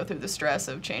to have to go through the stress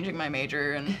of changing my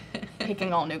major and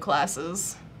taking all new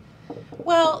classes.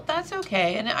 Well, that's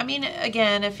okay. And I mean,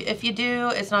 again, if you do,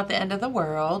 it's not the end of the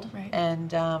world. Right.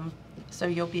 And so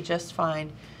you'll be just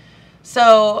fine.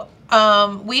 So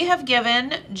we have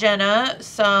given Jenna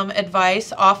some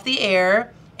advice off the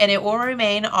air, and it will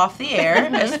remain off the air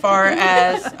as far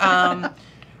as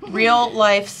real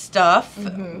life stuff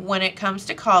when it comes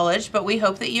to college. But we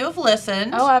hope that you have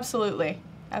listened. Oh, absolutely.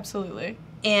 Absolutely.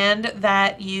 And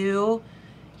that you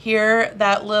hear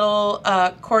that little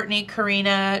Courtney,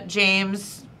 Karina,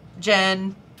 James,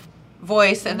 Jen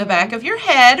voice in the back of your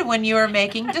head when you are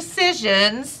making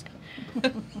decisions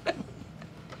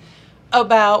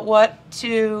about what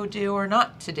to do or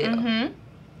not to do. Mm-hmm.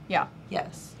 Yeah.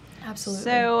 Yes. Absolutely.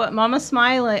 So Mama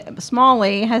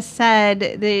Smalley has said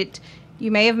that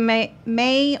you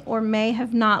may or may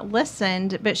have not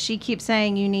listened, but she keeps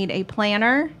saying you need a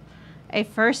planner, a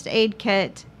first aid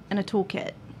kit, and a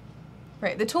toolkit.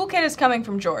 Right. The toolkit is coming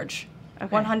from George.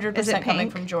 Okay. 100% Is it coming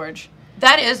pink? from George.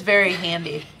 That is very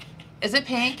handy. Is it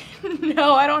pink?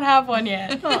 No, I don't have one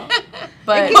yet. Oh.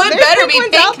 But It could better be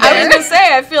pink ones pink out I there. was going to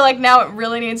say, I feel like now it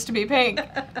really needs to be pink.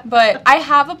 But I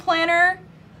have a planner,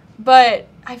 but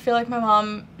I feel like my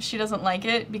mom, she doesn't like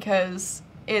it because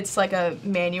it's like a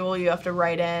manual. You have to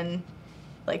write in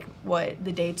like what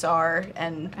the dates are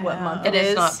and what Oh. month It it is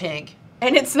is. not pink.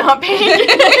 And it's not pink.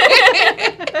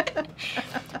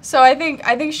 So I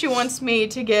think she wants me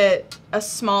to get a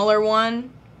smaller one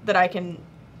that I can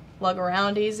lug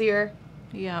around easier.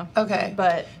 Yeah. Okay.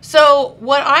 But So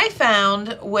what I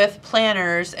found with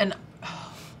planners, and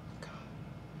oh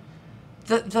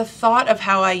God, the thought of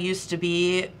how I used to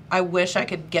be, I wish I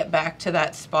could get back to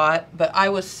that spot, but I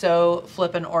was so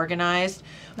flippin' organized.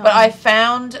 But I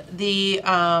found they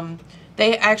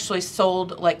actually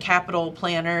sold like capital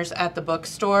planners at the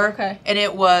bookstore. Okay. And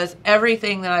it was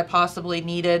everything that I possibly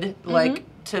needed, like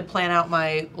to plan out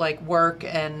my like work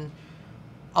and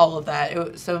all of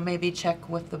that. So maybe check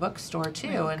with the bookstore too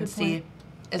Yeah, and good see, point.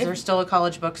 is If- there still a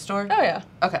college bookstore? oh yeah,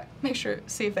 Okay. make sure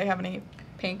see if they have any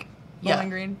pink, Yeah. bowling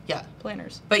green Yeah.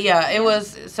 planners. But yeah, it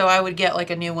was, so I would get like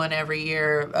a new one every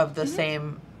year of the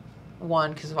same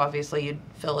one because obviously you'd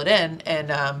fill it in.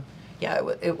 And yeah,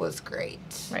 it was great.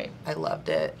 Right. I loved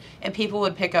it. And people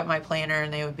would pick up my planner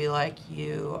and they would be like,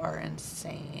 you are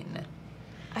insane.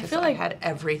 I 'Cause feel like I had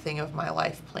everything of my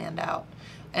life planned out.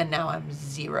 And now I'm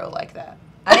zero like that.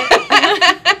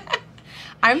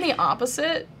 I'm the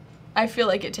opposite. I feel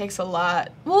like it takes a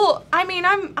lot. Well, I mean,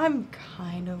 I'm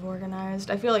kind of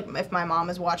organized. I feel like if my mom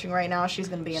is watching right now, she's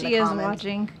gonna be in She the is comments.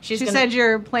 watching. She's She gonna- said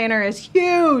your planner is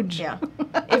huge. Yeah.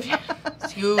 If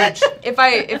It's huge. if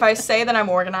I say that I'm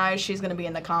organized, she's gonna be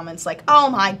in the comments like, "Oh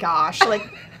my gosh!" Like,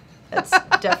 that's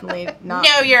definitely not.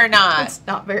 No, you're not. It's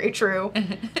not very true.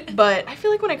 But I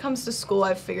feel like when it comes to school,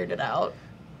 I've figured it out.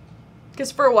 Because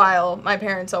for a while, my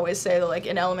parents always say that, like,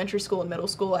 in elementary school and middle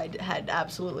school, I had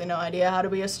absolutely no idea how to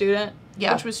be a student.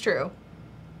 Yeah. Which was true.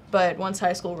 But once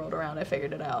high school rolled around, I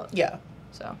figured it out. Yeah.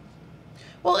 So.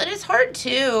 Well, and it's hard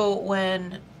too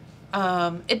when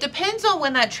it depends on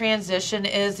when that transition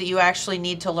is that you actually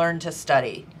need to learn to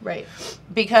study. Right.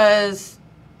 Because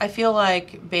I feel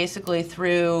like basically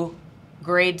through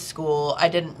grade school, I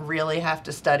didn't really have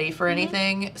to study for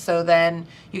anything. So then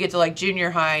you get to like junior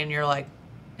high and you're like,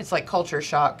 it's like culture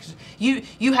shock.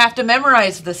 You have to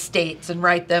memorize the states and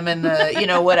write them in the, you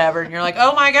know, whatever. And you're like,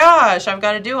 oh my gosh, I've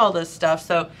got to do all this stuff.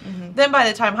 So then by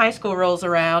the time high school rolls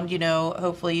around, you know,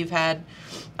 hopefully you've had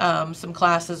some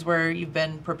classes where you've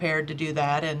been prepared to do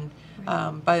that. And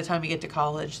by the time you get to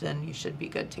college, then you should be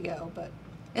good to go. But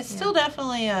it's still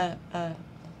definitely an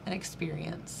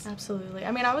experience. Absolutely.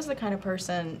 I mean, I was the kind of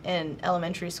person in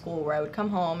elementary school where I would come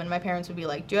home and my parents would be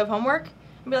like, "Do you have homework?"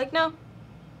 I'd be like, "No."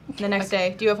 And the next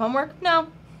day, "Do you have homework?" "No."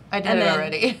 I did And it then-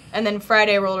 already. And then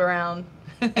Friday rolled around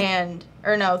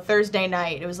Thursday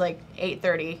night. It was like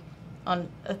 8:30 on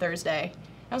a Thursday.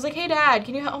 I was like, "Hey, Dad,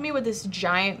 can you help me with this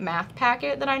giant math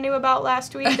packet that I knew about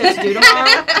last week that's due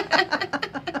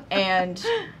tomorrow?" And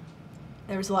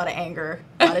there was a lot of anger,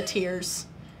 a lot of tears.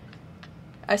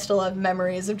 I still have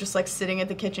memories of just like sitting at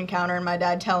the kitchen counter and my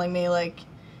dad telling me like,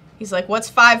 he's like, "What's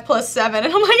 5 + 7?"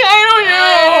 And I'm like,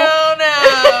 "I don't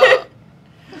know." Oh no!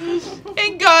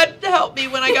 And God help me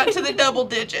when I got to the double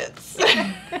digits.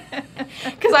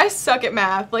 Because I suck at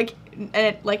math, like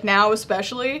now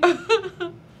especially.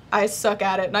 I suck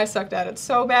at it, and I sucked at it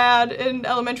so bad in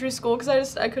elementary school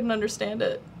because I couldn't understand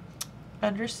it.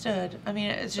 Understood. I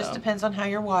mean, it just So. depends on how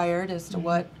you're wired as to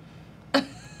what.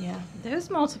 Yeah. Those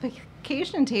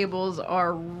multiplication tables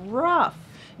are rough.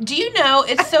 Do you know,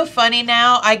 it's so funny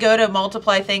now. I go to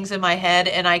multiply things in my head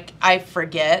and I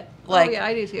forget. Like, oh, yeah,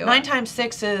 I do too. 9 times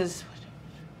 6 is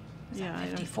Yeah, I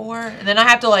don't- 54. And then I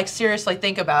have to like seriously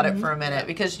think about it for a minute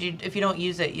because if you don't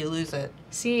use it, you lose it.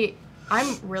 See,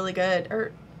 I'm really good,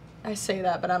 or I say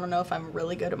that, but I don't know if I'm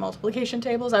really good at multiplication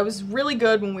tables. I was really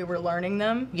good when we were learning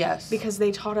them. Yes. Because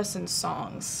they taught us in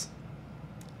songs.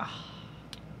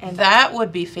 And That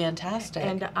would be fantastic.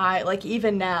 And I, like,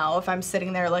 even now, if I'm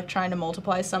sitting there, like, trying to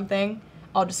multiply something,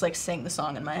 I'll just, like, sing the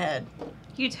song in my head.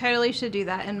 You totally should do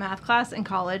that in math class in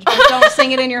college, but don't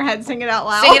sing it in your head, sing it out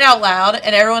loud. Sing it out loud,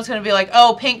 and everyone's going to be like,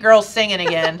 oh, Pink Girl's singing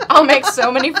again. I'll make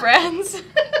so many friends.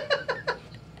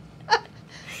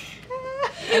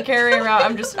 I carry around.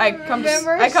 I come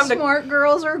to smart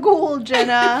girls are cool,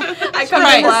 Jenna. I come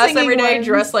right. to class Singing every day ones.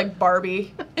 dressed like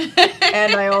Barbie,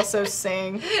 and I also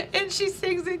sing. And she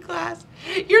sings in class.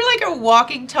 You're like a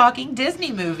walking, talking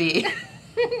Disney movie.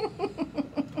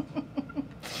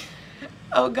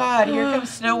 Oh, God, here comes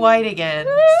Snow White again.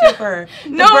 Super. The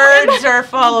No, birds are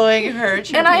following her.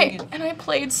 And I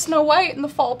played Snow White in the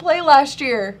fall play last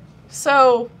year,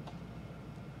 so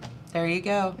There you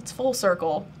go. it's full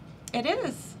circle. It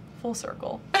is. Full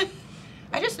circle.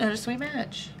 I just noticed we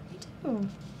match. Ooh,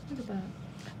 look at that.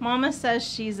 Mama says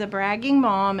she's a bragging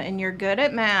mom and you're good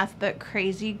at math, but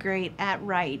crazy great at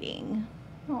writing.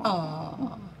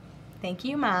 Aw. Thank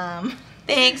you, Mom.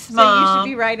 Thanks, So Mom. you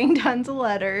should be writing tons of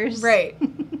letters. Right.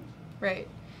 Right.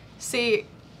 See,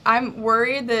 I'm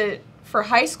worried that for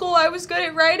high school I was good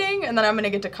at writing, and then I'm going to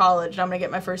get to college and I'm going to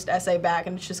get my first essay back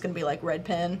and it's just going to be like red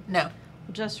pen. No.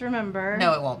 Just remember.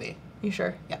 No, it won't be. You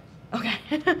sure? Yeah. Okay.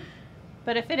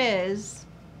 But if it is,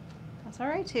 that's all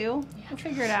right too. We'll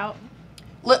figure it out.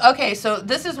 Okay, so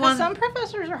this is 'Cause one. some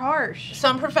professors are harsh.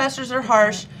 Some professors are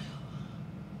harsh.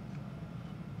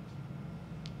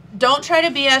 Don't try to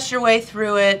BS your way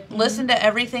through it. Listen to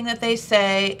everything that they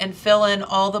say and fill in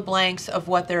all the blanks of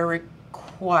what they're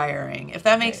requiring, if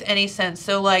that makes any sense.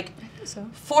 So, like, So.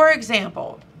 for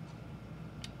example,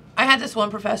 I had this one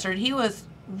professor, and he was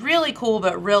really cool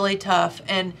but really tough.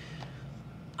 And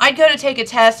I'd go to take a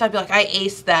test, I'd be like, I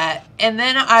aced that. And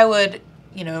then I would,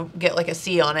 get like a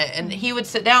C on it. And he would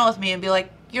sit down with me and be like,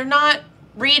 you're not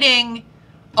reading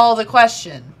all the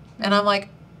question. And I'm like,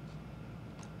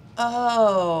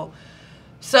 oh.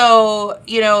 So,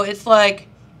 it's like,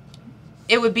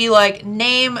 it would be like,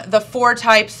 name the 4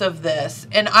 types of this.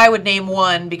 And I would name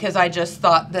one because I just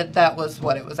thought that was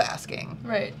what it was asking.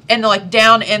 Right. And like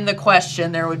down in the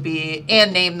question, there would be,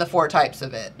 and name the 4 types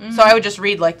of it. So I would just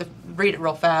read it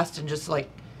real fast and just like,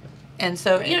 and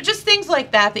so, just things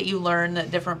like that you learn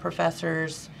that different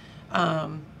professors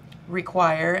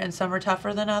require, and some are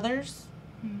tougher than others.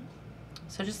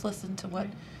 So just listen to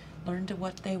learn to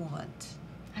what they want.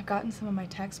 I've gotten some of my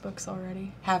textbooks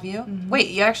already. Have you? Wait,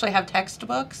 you actually have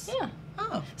textbooks? Yeah.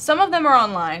 Oh. Some of them are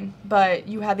online, but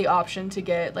you had the option to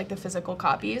get like the physical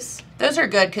copies. Those are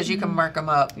good because you can mark them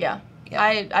up. Yeah. Yeah.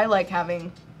 I like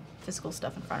having physical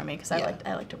stuff in front of me because Yeah.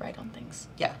 I like to write on things.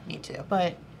 Yeah, me too.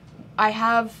 But I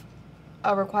have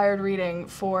a required reading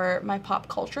for my pop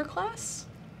culture class.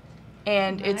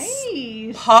 And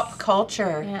Nice. Pop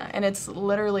culture. it's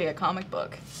literally a comic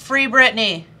book. Free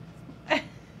Britney.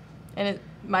 And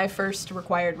my first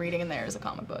required reading in there is a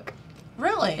comic book.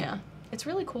 Really? Yeah. It's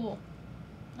really cool.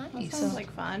 That Nice. sounds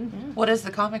like fun. What is the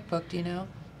comic book, do you know?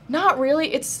 Not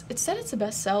really. It said it's a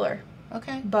bestseller,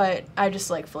 Okay. but I just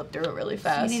like flipped through it really So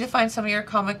fast. you need to find some of your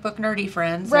comic book nerdy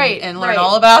friends Right, and learn right.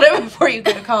 all about it before you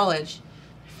go to college.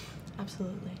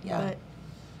 Absolutely. Yeah. But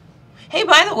Hey,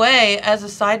 by the way, as a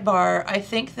sidebar, I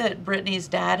think that Brittany's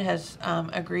dad has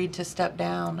agreed to step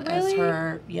down as Really?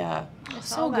 her, I saw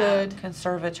so that. good.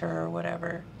 conservator or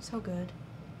whatever. So good.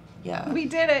 Yeah. We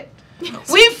did it.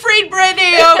 We've freed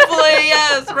Brittany, hopefully,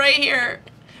 yes, right here.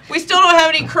 We still don't have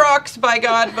any Crocs, by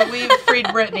God, but we've freed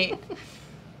Brittany.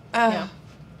 Yeah.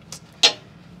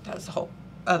 That was a whole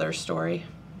other story.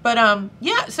 But,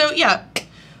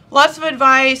 lots of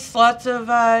advice, lots of,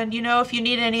 if you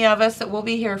need any of us, that we'll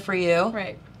be here for you.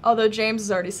 Right. Although James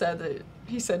has already said that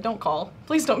he said, don't call.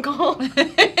 Please don't call.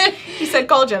 He said,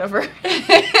 call Jennifer.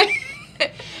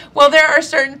 Well, there are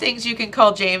certain things you can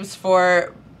call James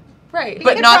for, Right.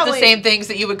 but could not probably- the same things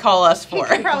that you would call us He for.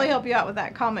 could probably help you out with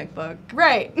that comic book.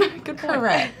 Right. Good point.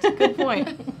 Correct. Good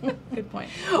point. Good point.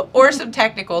 Or some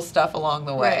technical stuff along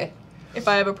the way. Right. If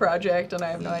I have a project and I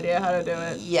have no idea how to do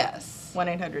it, Yes.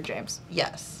 1-800-JAMES.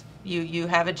 Yes. You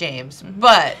have a James,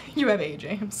 but You have a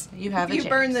James. you have a You James.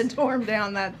 burn the dorm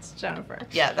down, that's Jennifer.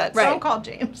 Yeah, that's Don't call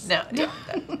James. No,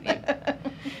 yeah.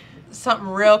 Something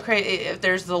real crazy. If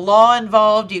there's the law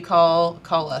involved, you call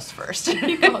us first.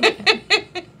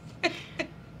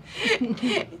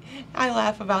 I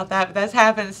laugh about that, but that's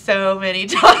happened so many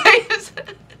times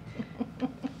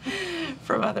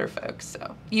from other folks.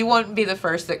 So you wouldn't be the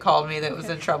first that called me that was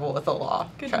in trouble with the law.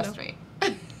 Good to Trust know. me.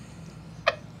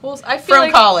 Well, I feel From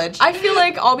like college. I feel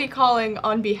like I'll be calling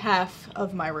on behalf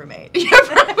of my roommate.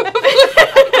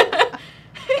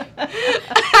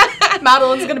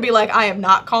 Madeline's gonna be like, I am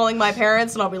not calling my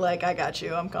parents, and I'll be like, I got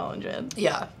you. I'm calling Jen.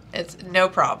 Yeah, it's no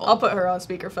problem. I'll put her on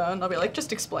speakerphone. I'll be like,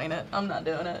 just explain it. I'm not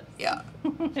doing it. Yeah.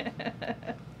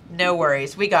 No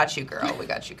worries. We got you, girl. We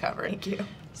got you covered. Thank you.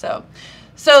 So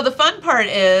the fun part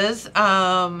is,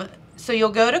 so you'll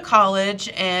go to college,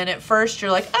 and at first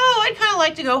you're like, oh, I'd kind of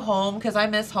like to go home because I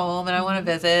miss home and I want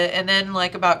to visit. And then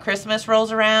like about Christmas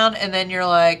rolls around, and then you're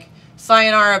like,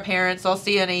 sayonara, parents. I'll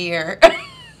see you in a year.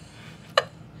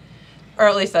 Or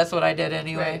at least that's what I did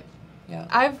anyway. Right. Yeah.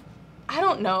 I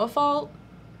don't know if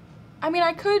I mean,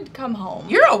 I could come home.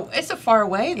 It's a far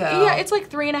way though. Yeah, it's like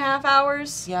 3.5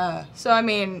 hours. Yeah. So, I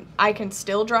mean, I can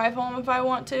still drive home if I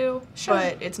want to, Sure.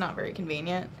 but it's not very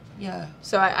convenient. Yeah.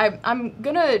 So I'm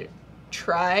going to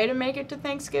try to make it to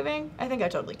Thanksgiving. I think I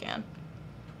totally can.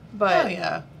 But Oh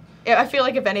yeah. I feel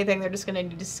like if anything, they're just going to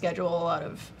need to schedule a lot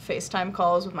of FaceTime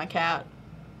calls with my cat.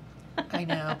 I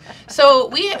know. So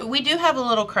we do have a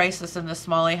little crisis in the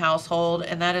Smalley household,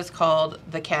 and that is called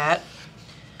the cat.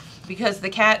 Because the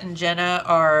cat and Jenna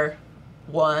are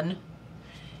one,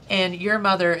 and your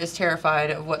mother is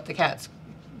terrified of what the cat's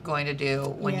going to do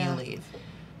when Yeah. you leave.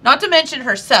 Not to mention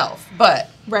herself, but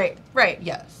Right.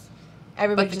 yes.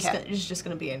 Everybody But the just cat. is just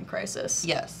going to be in crisis.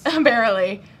 Yes.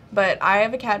 Apparently. But I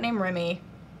have a cat named Remy.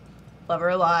 Love her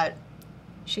a lot.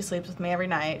 She sleeps with me every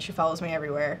night. She follows me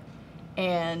everywhere.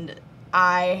 And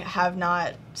I have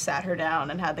not sat her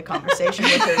down and had the conversation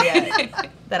with her yet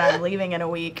that I'm leaving in a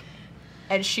week.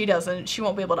 And she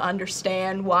won't be able to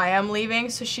understand why I'm leaving,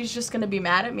 so she's just going to be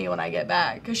mad at me when I get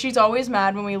back. Because she's always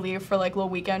mad when we leave for, like, little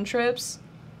weekend trips.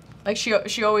 Like,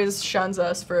 she always shuns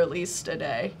us for at least a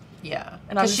day. Yeah.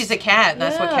 And I'm Because she's just- a cat, and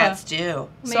that's what Yeah. cats do.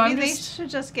 Maybe So I'm they just- should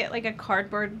just get like a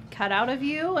cardboard cutout of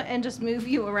you and just move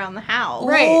you around the house.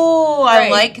 Right. Oh, I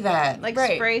Right. like that. Like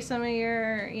Right. spray some of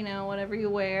your, whatever you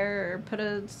wear, or put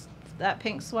that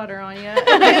pink sweater on you.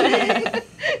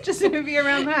 Just move you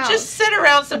around the house. Just sit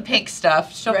around some pink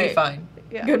stuff. She'll be Right. fine.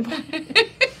 yeah. Good point.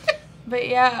 But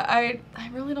yeah, I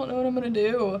really don't know what I'm going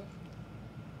to do.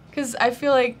 Because I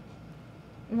feel like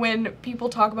when people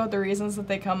talk about the reasons that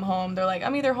they come home, they're like,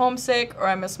 I'm either homesick or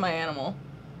I miss my animal.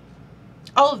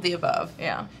 All of the above.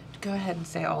 Yeah. Go ahead and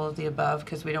say all of the above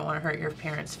because we don't want to hurt your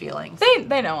parents' feelings.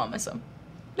 They know I'll miss them.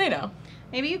 They know.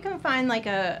 Maybe you can find like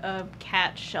a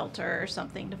cat shelter or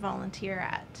something to volunteer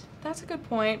at. That's a good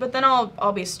point. But then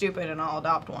I'll be stupid and I'll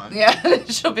adopt one. Yeah,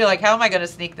 she'll be like, how am I going to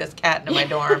sneak this cat into my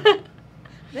dorm?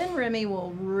 Then Remy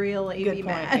will really Good be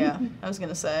point, mad. yeah. I was going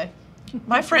to say.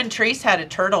 My friend Treese had a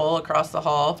turtle across the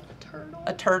hall. Turtle?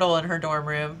 A turtle in her dorm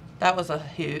room. That was a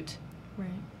hoot. Right.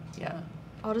 Yeah.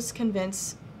 I'll just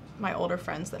convince my older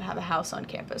friends that have a house on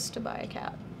campus to buy a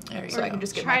cat. There you So I go. can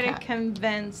just get Try my to cat.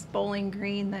 convince Bowling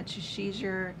Green that she's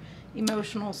your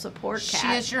emotional support cat. She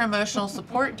is your emotional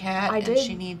support cat, I and did.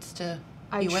 she needs to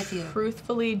I be with you.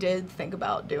 truthfully did think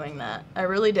about doing that. I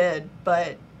really did,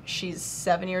 but she's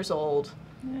 7 years old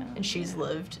Yeah. and she's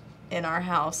lived in our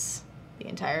house the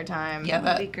entire time. Yeah,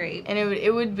 That'd be great. And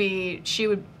she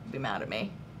would be mad at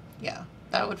me. Yeah,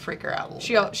 that would freak her out a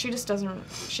little bit. She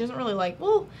doesn't really like,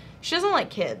 she doesn't like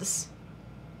kids.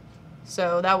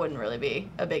 So that wouldn't really be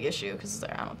a big issue because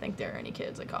I don't think there are any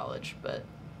kids at college, but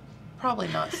Probably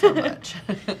not so much.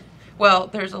 Well,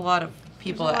 there's a lot of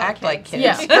people There's a that lot act of like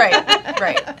kids. kids. yeah,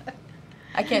 right.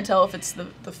 I can't tell if it's the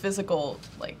physical,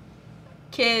 like,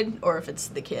 kid or if it's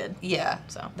the kid. Yeah,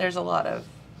 So. there's a lot of...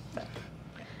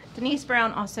 Denise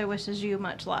Brown also wishes you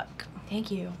much luck.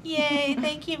 Thank you. Yay,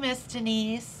 thank you, Miss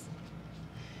Denise.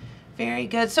 Very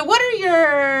good. So what are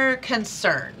your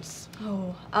concerns?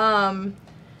 Oh,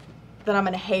 that I'm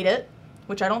gonna hate it,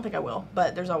 which I don't think I will,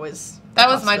 but there's always That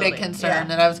a was my big possibility. concern, Yeah.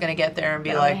 that I was going to get there and be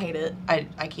That like, I hate it.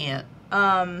 I can't.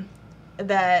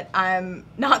 That I'm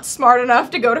not smart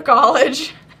enough to go to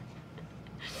college.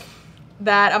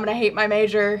 That I'm gonna hate my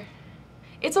major.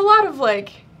 It's a lot of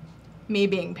like me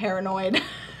being paranoid.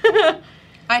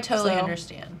 I totally So.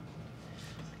 understand.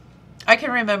 I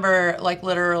can remember like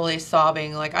literally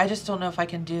sobbing, like I just don't know if I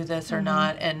can do this or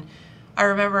not. And I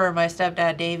remember my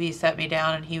stepdad Davey set me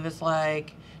down and he was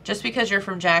like, just because you're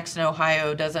from Jackson,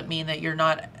 Ohio doesn't mean that you're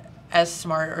not as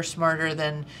smart or smarter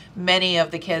than many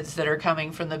of the kids that are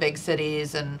coming from the big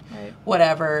cities and Right.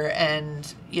 whatever.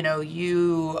 And, you know,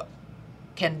 you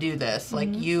can do this.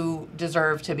 Like, you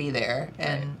deserve to be there.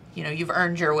 And, Right. you know, you've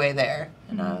earned your way there.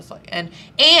 And I was like, and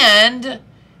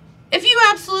if you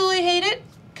absolutely hate it,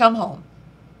 come home.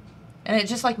 And it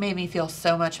just, like, made me feel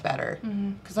so much better.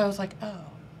 Because I was like, oh.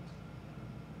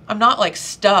 I'm not, like,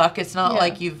 stuck. It's not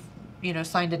like you've, you know,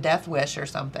 signed a death wish or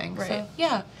something. Right. So,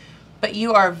 yeah. But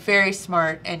you are very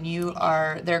smart, and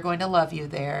they're going to love you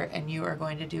there, and you are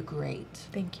going to do great.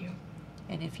 Thank you.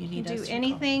 And if you You need us do to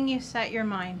anything you set your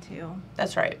mind to. call.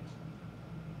 That's right.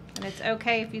 And it's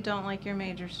okay if you don't like your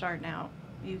major starting out.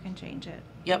 You can change it.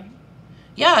 Yep.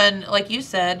 Yeah, and like you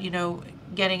said, you know,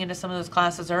 getting into some of those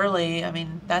classes early, I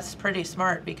mean, that's pretty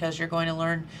smart because you're going to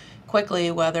learn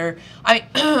quickly whether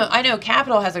I know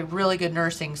Capital has a really good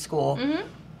nursing school.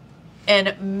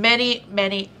 And many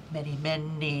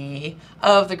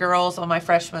of the girls on my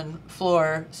freshman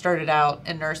floor started out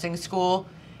in nursing school,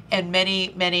 and many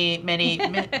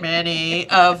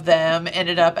of them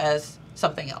ended up as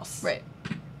something else. Right.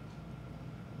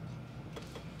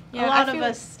 A lot of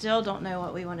us still don't know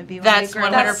what we want to be when That's we grow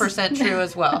up. 100% true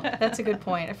as well. That's a good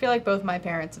point. I feel like both my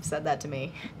parents have said that to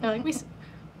me. They're like,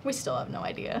 we still have no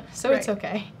idea, so it's Right.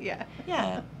 okay. Yeah.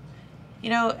 Yeah. You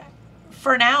know,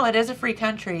 for now, it is a free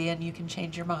country, and you can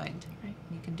change your mind. Right.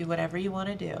 You can do whatever you want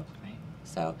to do. Right.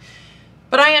 So,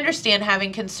 but I understand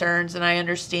having concerns, and I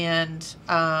understand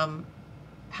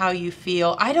how you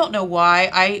feel. I don't know why.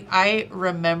 I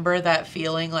remember that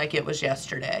feeling like it was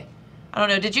yesterday. I don't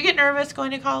know. Did you get nervous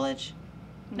going to college?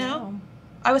 No?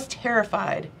 I was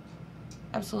terrified.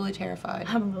 Absolutely terrified.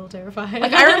 I'm a little terrified.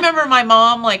 Like, I remember my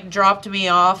mom, like, dropped me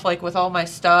off, like, with all my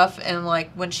stuff, and,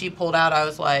 like, when she pulled out, I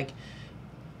was like,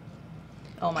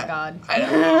 oh my God. I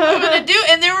don't know what I'm going to do.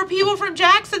 And there were people from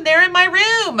Jackson there in my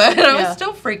room, and I was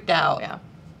still freaked out. Yeah.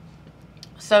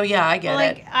 So, yeah, I get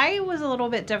it. I was a little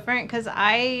bit different because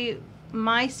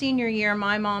my senior year,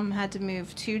 my mom had to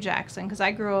move to Jackson because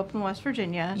I grew up in West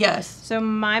Virginia. Yes. So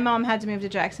my mom had to move to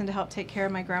Jackson to help take care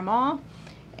of my grandma.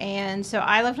 And so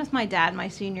I lived with my dad my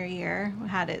senior year. It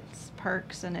had its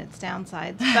perks and its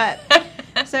downsides. But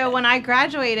so when I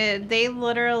graduated,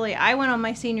 I went on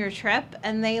my senior trip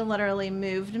and they literally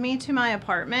moved me to my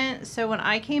apartment. So when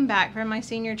I came back from my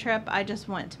senior trip, I just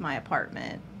went to my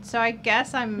apartment. So I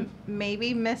guess I'm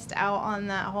maybe missed out on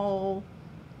that whole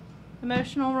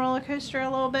emotional roller coaster a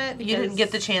little bit. You didn't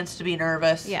get the chance to be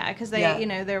nervous. Yeah, because you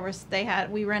know,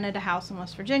 we rented a house in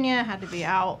West Virginia, had to be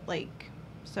out,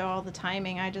 so all the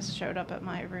timing, I just showed up at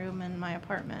my room in my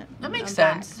apartment. That makes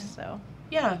I'm sense. back, so,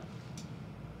 Yeah.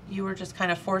 You were just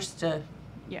kind of forced to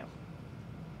yeah.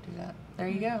 do that. There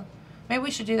you go. Maybe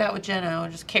we should do that with Jenna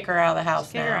and just kick her out of the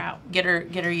house Get now. her out.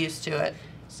 Get her used to it.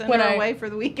 Send When her I- away for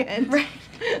the weekend. Right.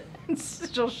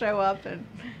 She'll show up and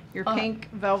your pink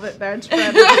velvet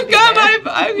bedspread. I've got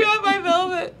my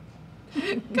velvet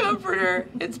comforter.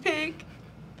 It's pink.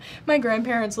 My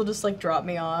grandparents will just, like, drop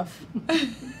me off.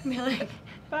 Be like,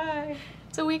 Bye.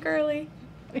 it's a week early.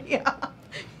 Yeah.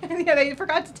 Yeah, they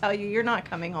forgot to tell you you're not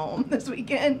coming home this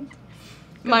weekend.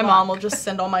 My luck. mom will just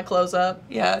send all my clothes up.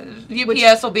 Yeah,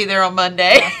 UPS will be there on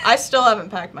Monday. I still haven't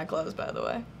packed my clothes, by the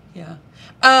way. Yeah.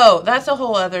 Oh, that's a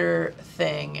whole other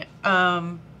thing.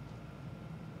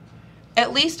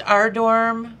 At least our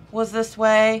dorm was this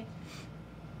way.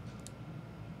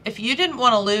 If you didn't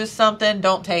want to lose something,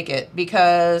 don't take it,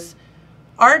 because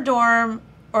our dorm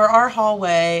or our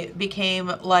hallway became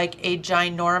like a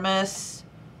ginormous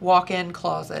walk-in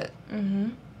closet. Mm-hmm.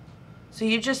 So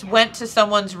you just went to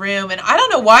someone's room, and I don't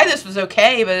know why this was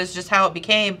okay, but it's just how it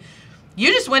became.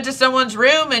 You just went to someone's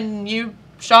room and you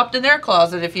shopped in their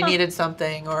closet if you needed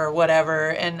something or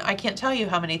whatever. And I can't tell you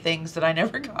how many things that I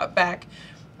never got back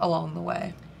along the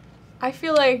way. I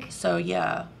feel like So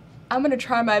yeah. I'm going to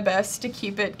try my best to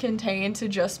keep it contained to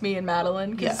just me and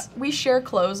Madeline, because we share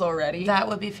clothes already. That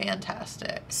would be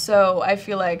fantastic. So I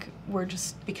feel like we're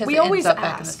just, Because we it always ends up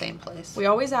ask. back in the same place. We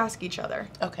always ask each other.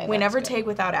 Okay, We that's never good. take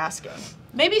without asking.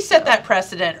 Maybe set that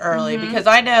precedent early, because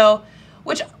I know,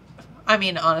 which, I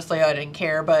mean, honestly, I didn't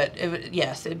care, but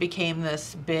it became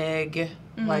this big,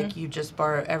 like, you just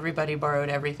everybody borrowed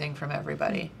everything from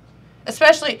everybody.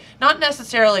 Especially, not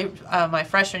necessarily my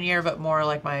freshman year, but more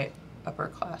like my upper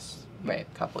class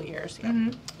couple years. Yeah.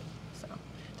 So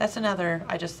that's another,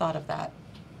 I just thought of that.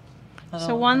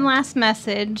 So one last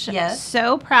message. Yes.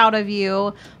 So proud of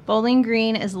you. Bowling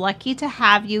Green is lucky to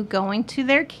have you going to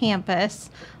their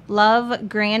campus. Love,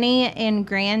 Granny and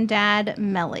Granddad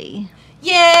Melly.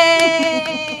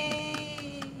 Yay!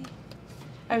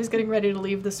 I was getting ready to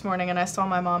leave this morning and I saw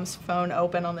my mom's phone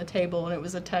open on the table and it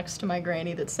was a text to my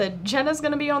granny that said, Jenna's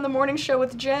going to be on the morning show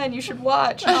with Jen. You should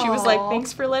watch. And she was like,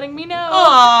 thanks for letting me know.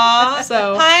 Aww.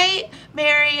 So, hi,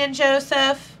 Mary and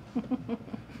Joseph.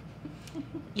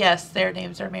 Yes, their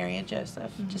names are Mary and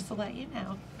Joseph, just to let you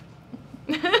know.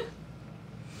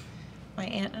 My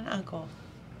aunt and uncle.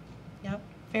 Yep,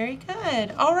 very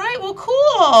good. All right, well,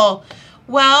 cool.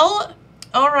 Well,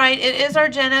 all right, it is our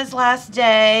Jenna's last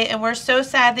day, and we're so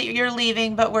sad that you're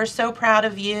leaving, but we're so proud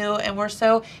of you, and we're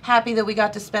so happy that we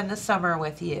got to spend the summer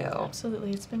with you.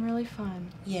 absolutely. It's been really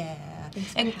fun. Yeah.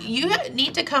 Thanks for And having you me.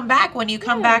 need to come back when you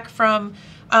come back from,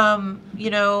 you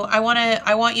know, I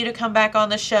want you to come back on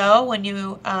the show when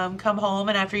you come home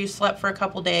and after you slept for a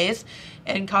couple days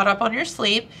and caught up on your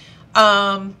sleep.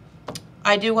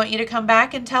 I do want you to come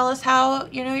back and tell us how,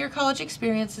 you know, your college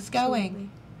experience is going. Absolutely.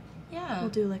 Yeah. We'll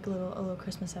do like a little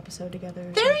Christmas episode together.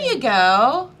 Or There you something.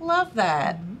 go. Love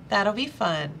that. That'll be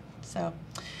fun. So,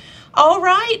 all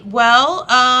right. Well,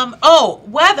 oh,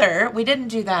 weather. We didn't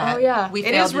do that. Oh yeah, We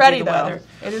it failed is to ready do the though. weather.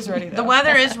 It is ready though. The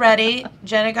weather is ready.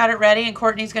 Jenna got it ready, and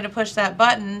Courtney's going to push that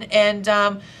button.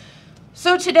 And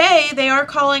so today they are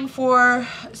calling for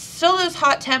still those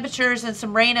hot temperatures and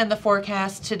some rain in the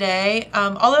forecast today.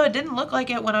 Although it didn't look like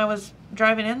it when I was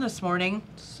driving in this morning.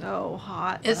 So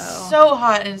hot. It's though. so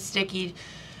hot and sticky.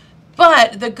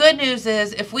 But the good news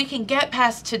is if we can get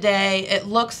past today, it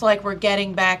looks like we're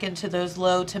getting back into those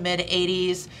low to mid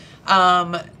 80s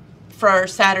for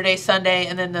Saturday, Sunday,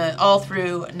 and then all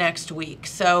through next week.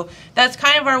 So that's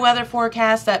kind of our weather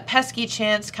forecast, that pesky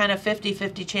chance, kind of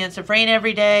 50-50 chance of rain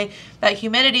every day. That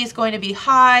humidity is going to be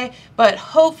high, but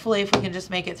hopefully if we can just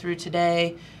make it through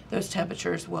today, those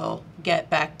temperatures will get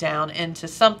back down into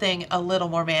something a little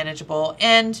more manageable.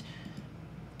 And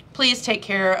please take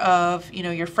care of, you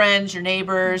know, your friends, your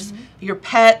neighbors, your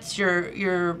pets,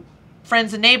 your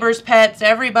friends and neighbors' pets,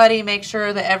 everybody. Make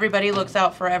sure that everybody looks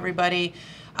out for everybody.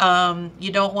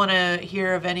 You don't want to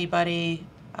hear of anybody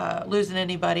losing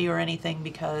anybody or anything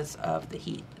because of the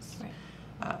heat. It's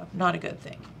not a good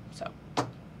thing. So,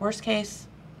 worst case,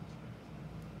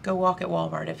 go walk at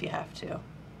Walmart if you have to.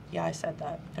 Yeah, I said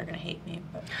that. They're going to hate me.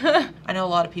 But I know a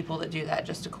lot of people that do that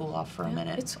just to cool off for a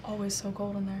minute. It's always so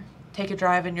cold in there. Take a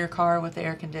drive in your car with the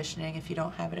air conditioning if you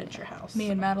don't have it at your house. Me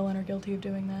and Madeline are guilty of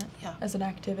doing that. Yeah. As an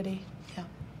activity. Yeah.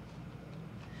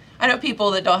 I know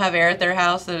people that don't have air at their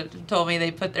house that told me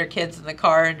they put their kids in the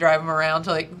car and drive them around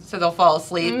so they'll fall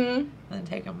asleep and then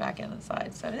take them back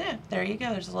inside. So yeah, there you go.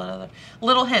 There's another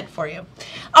little hint for you.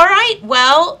 All right.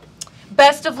 Well,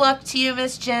 best of luck to you,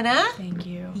 Miss Jenna. Thank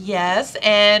you. Yes,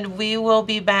 and we will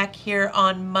be back here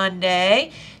on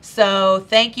Monday. So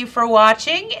thank you for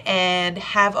watching and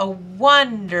have a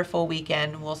wonderful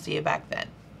weekend. We'll see you back then.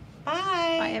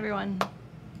 Bye. Bye, everyone.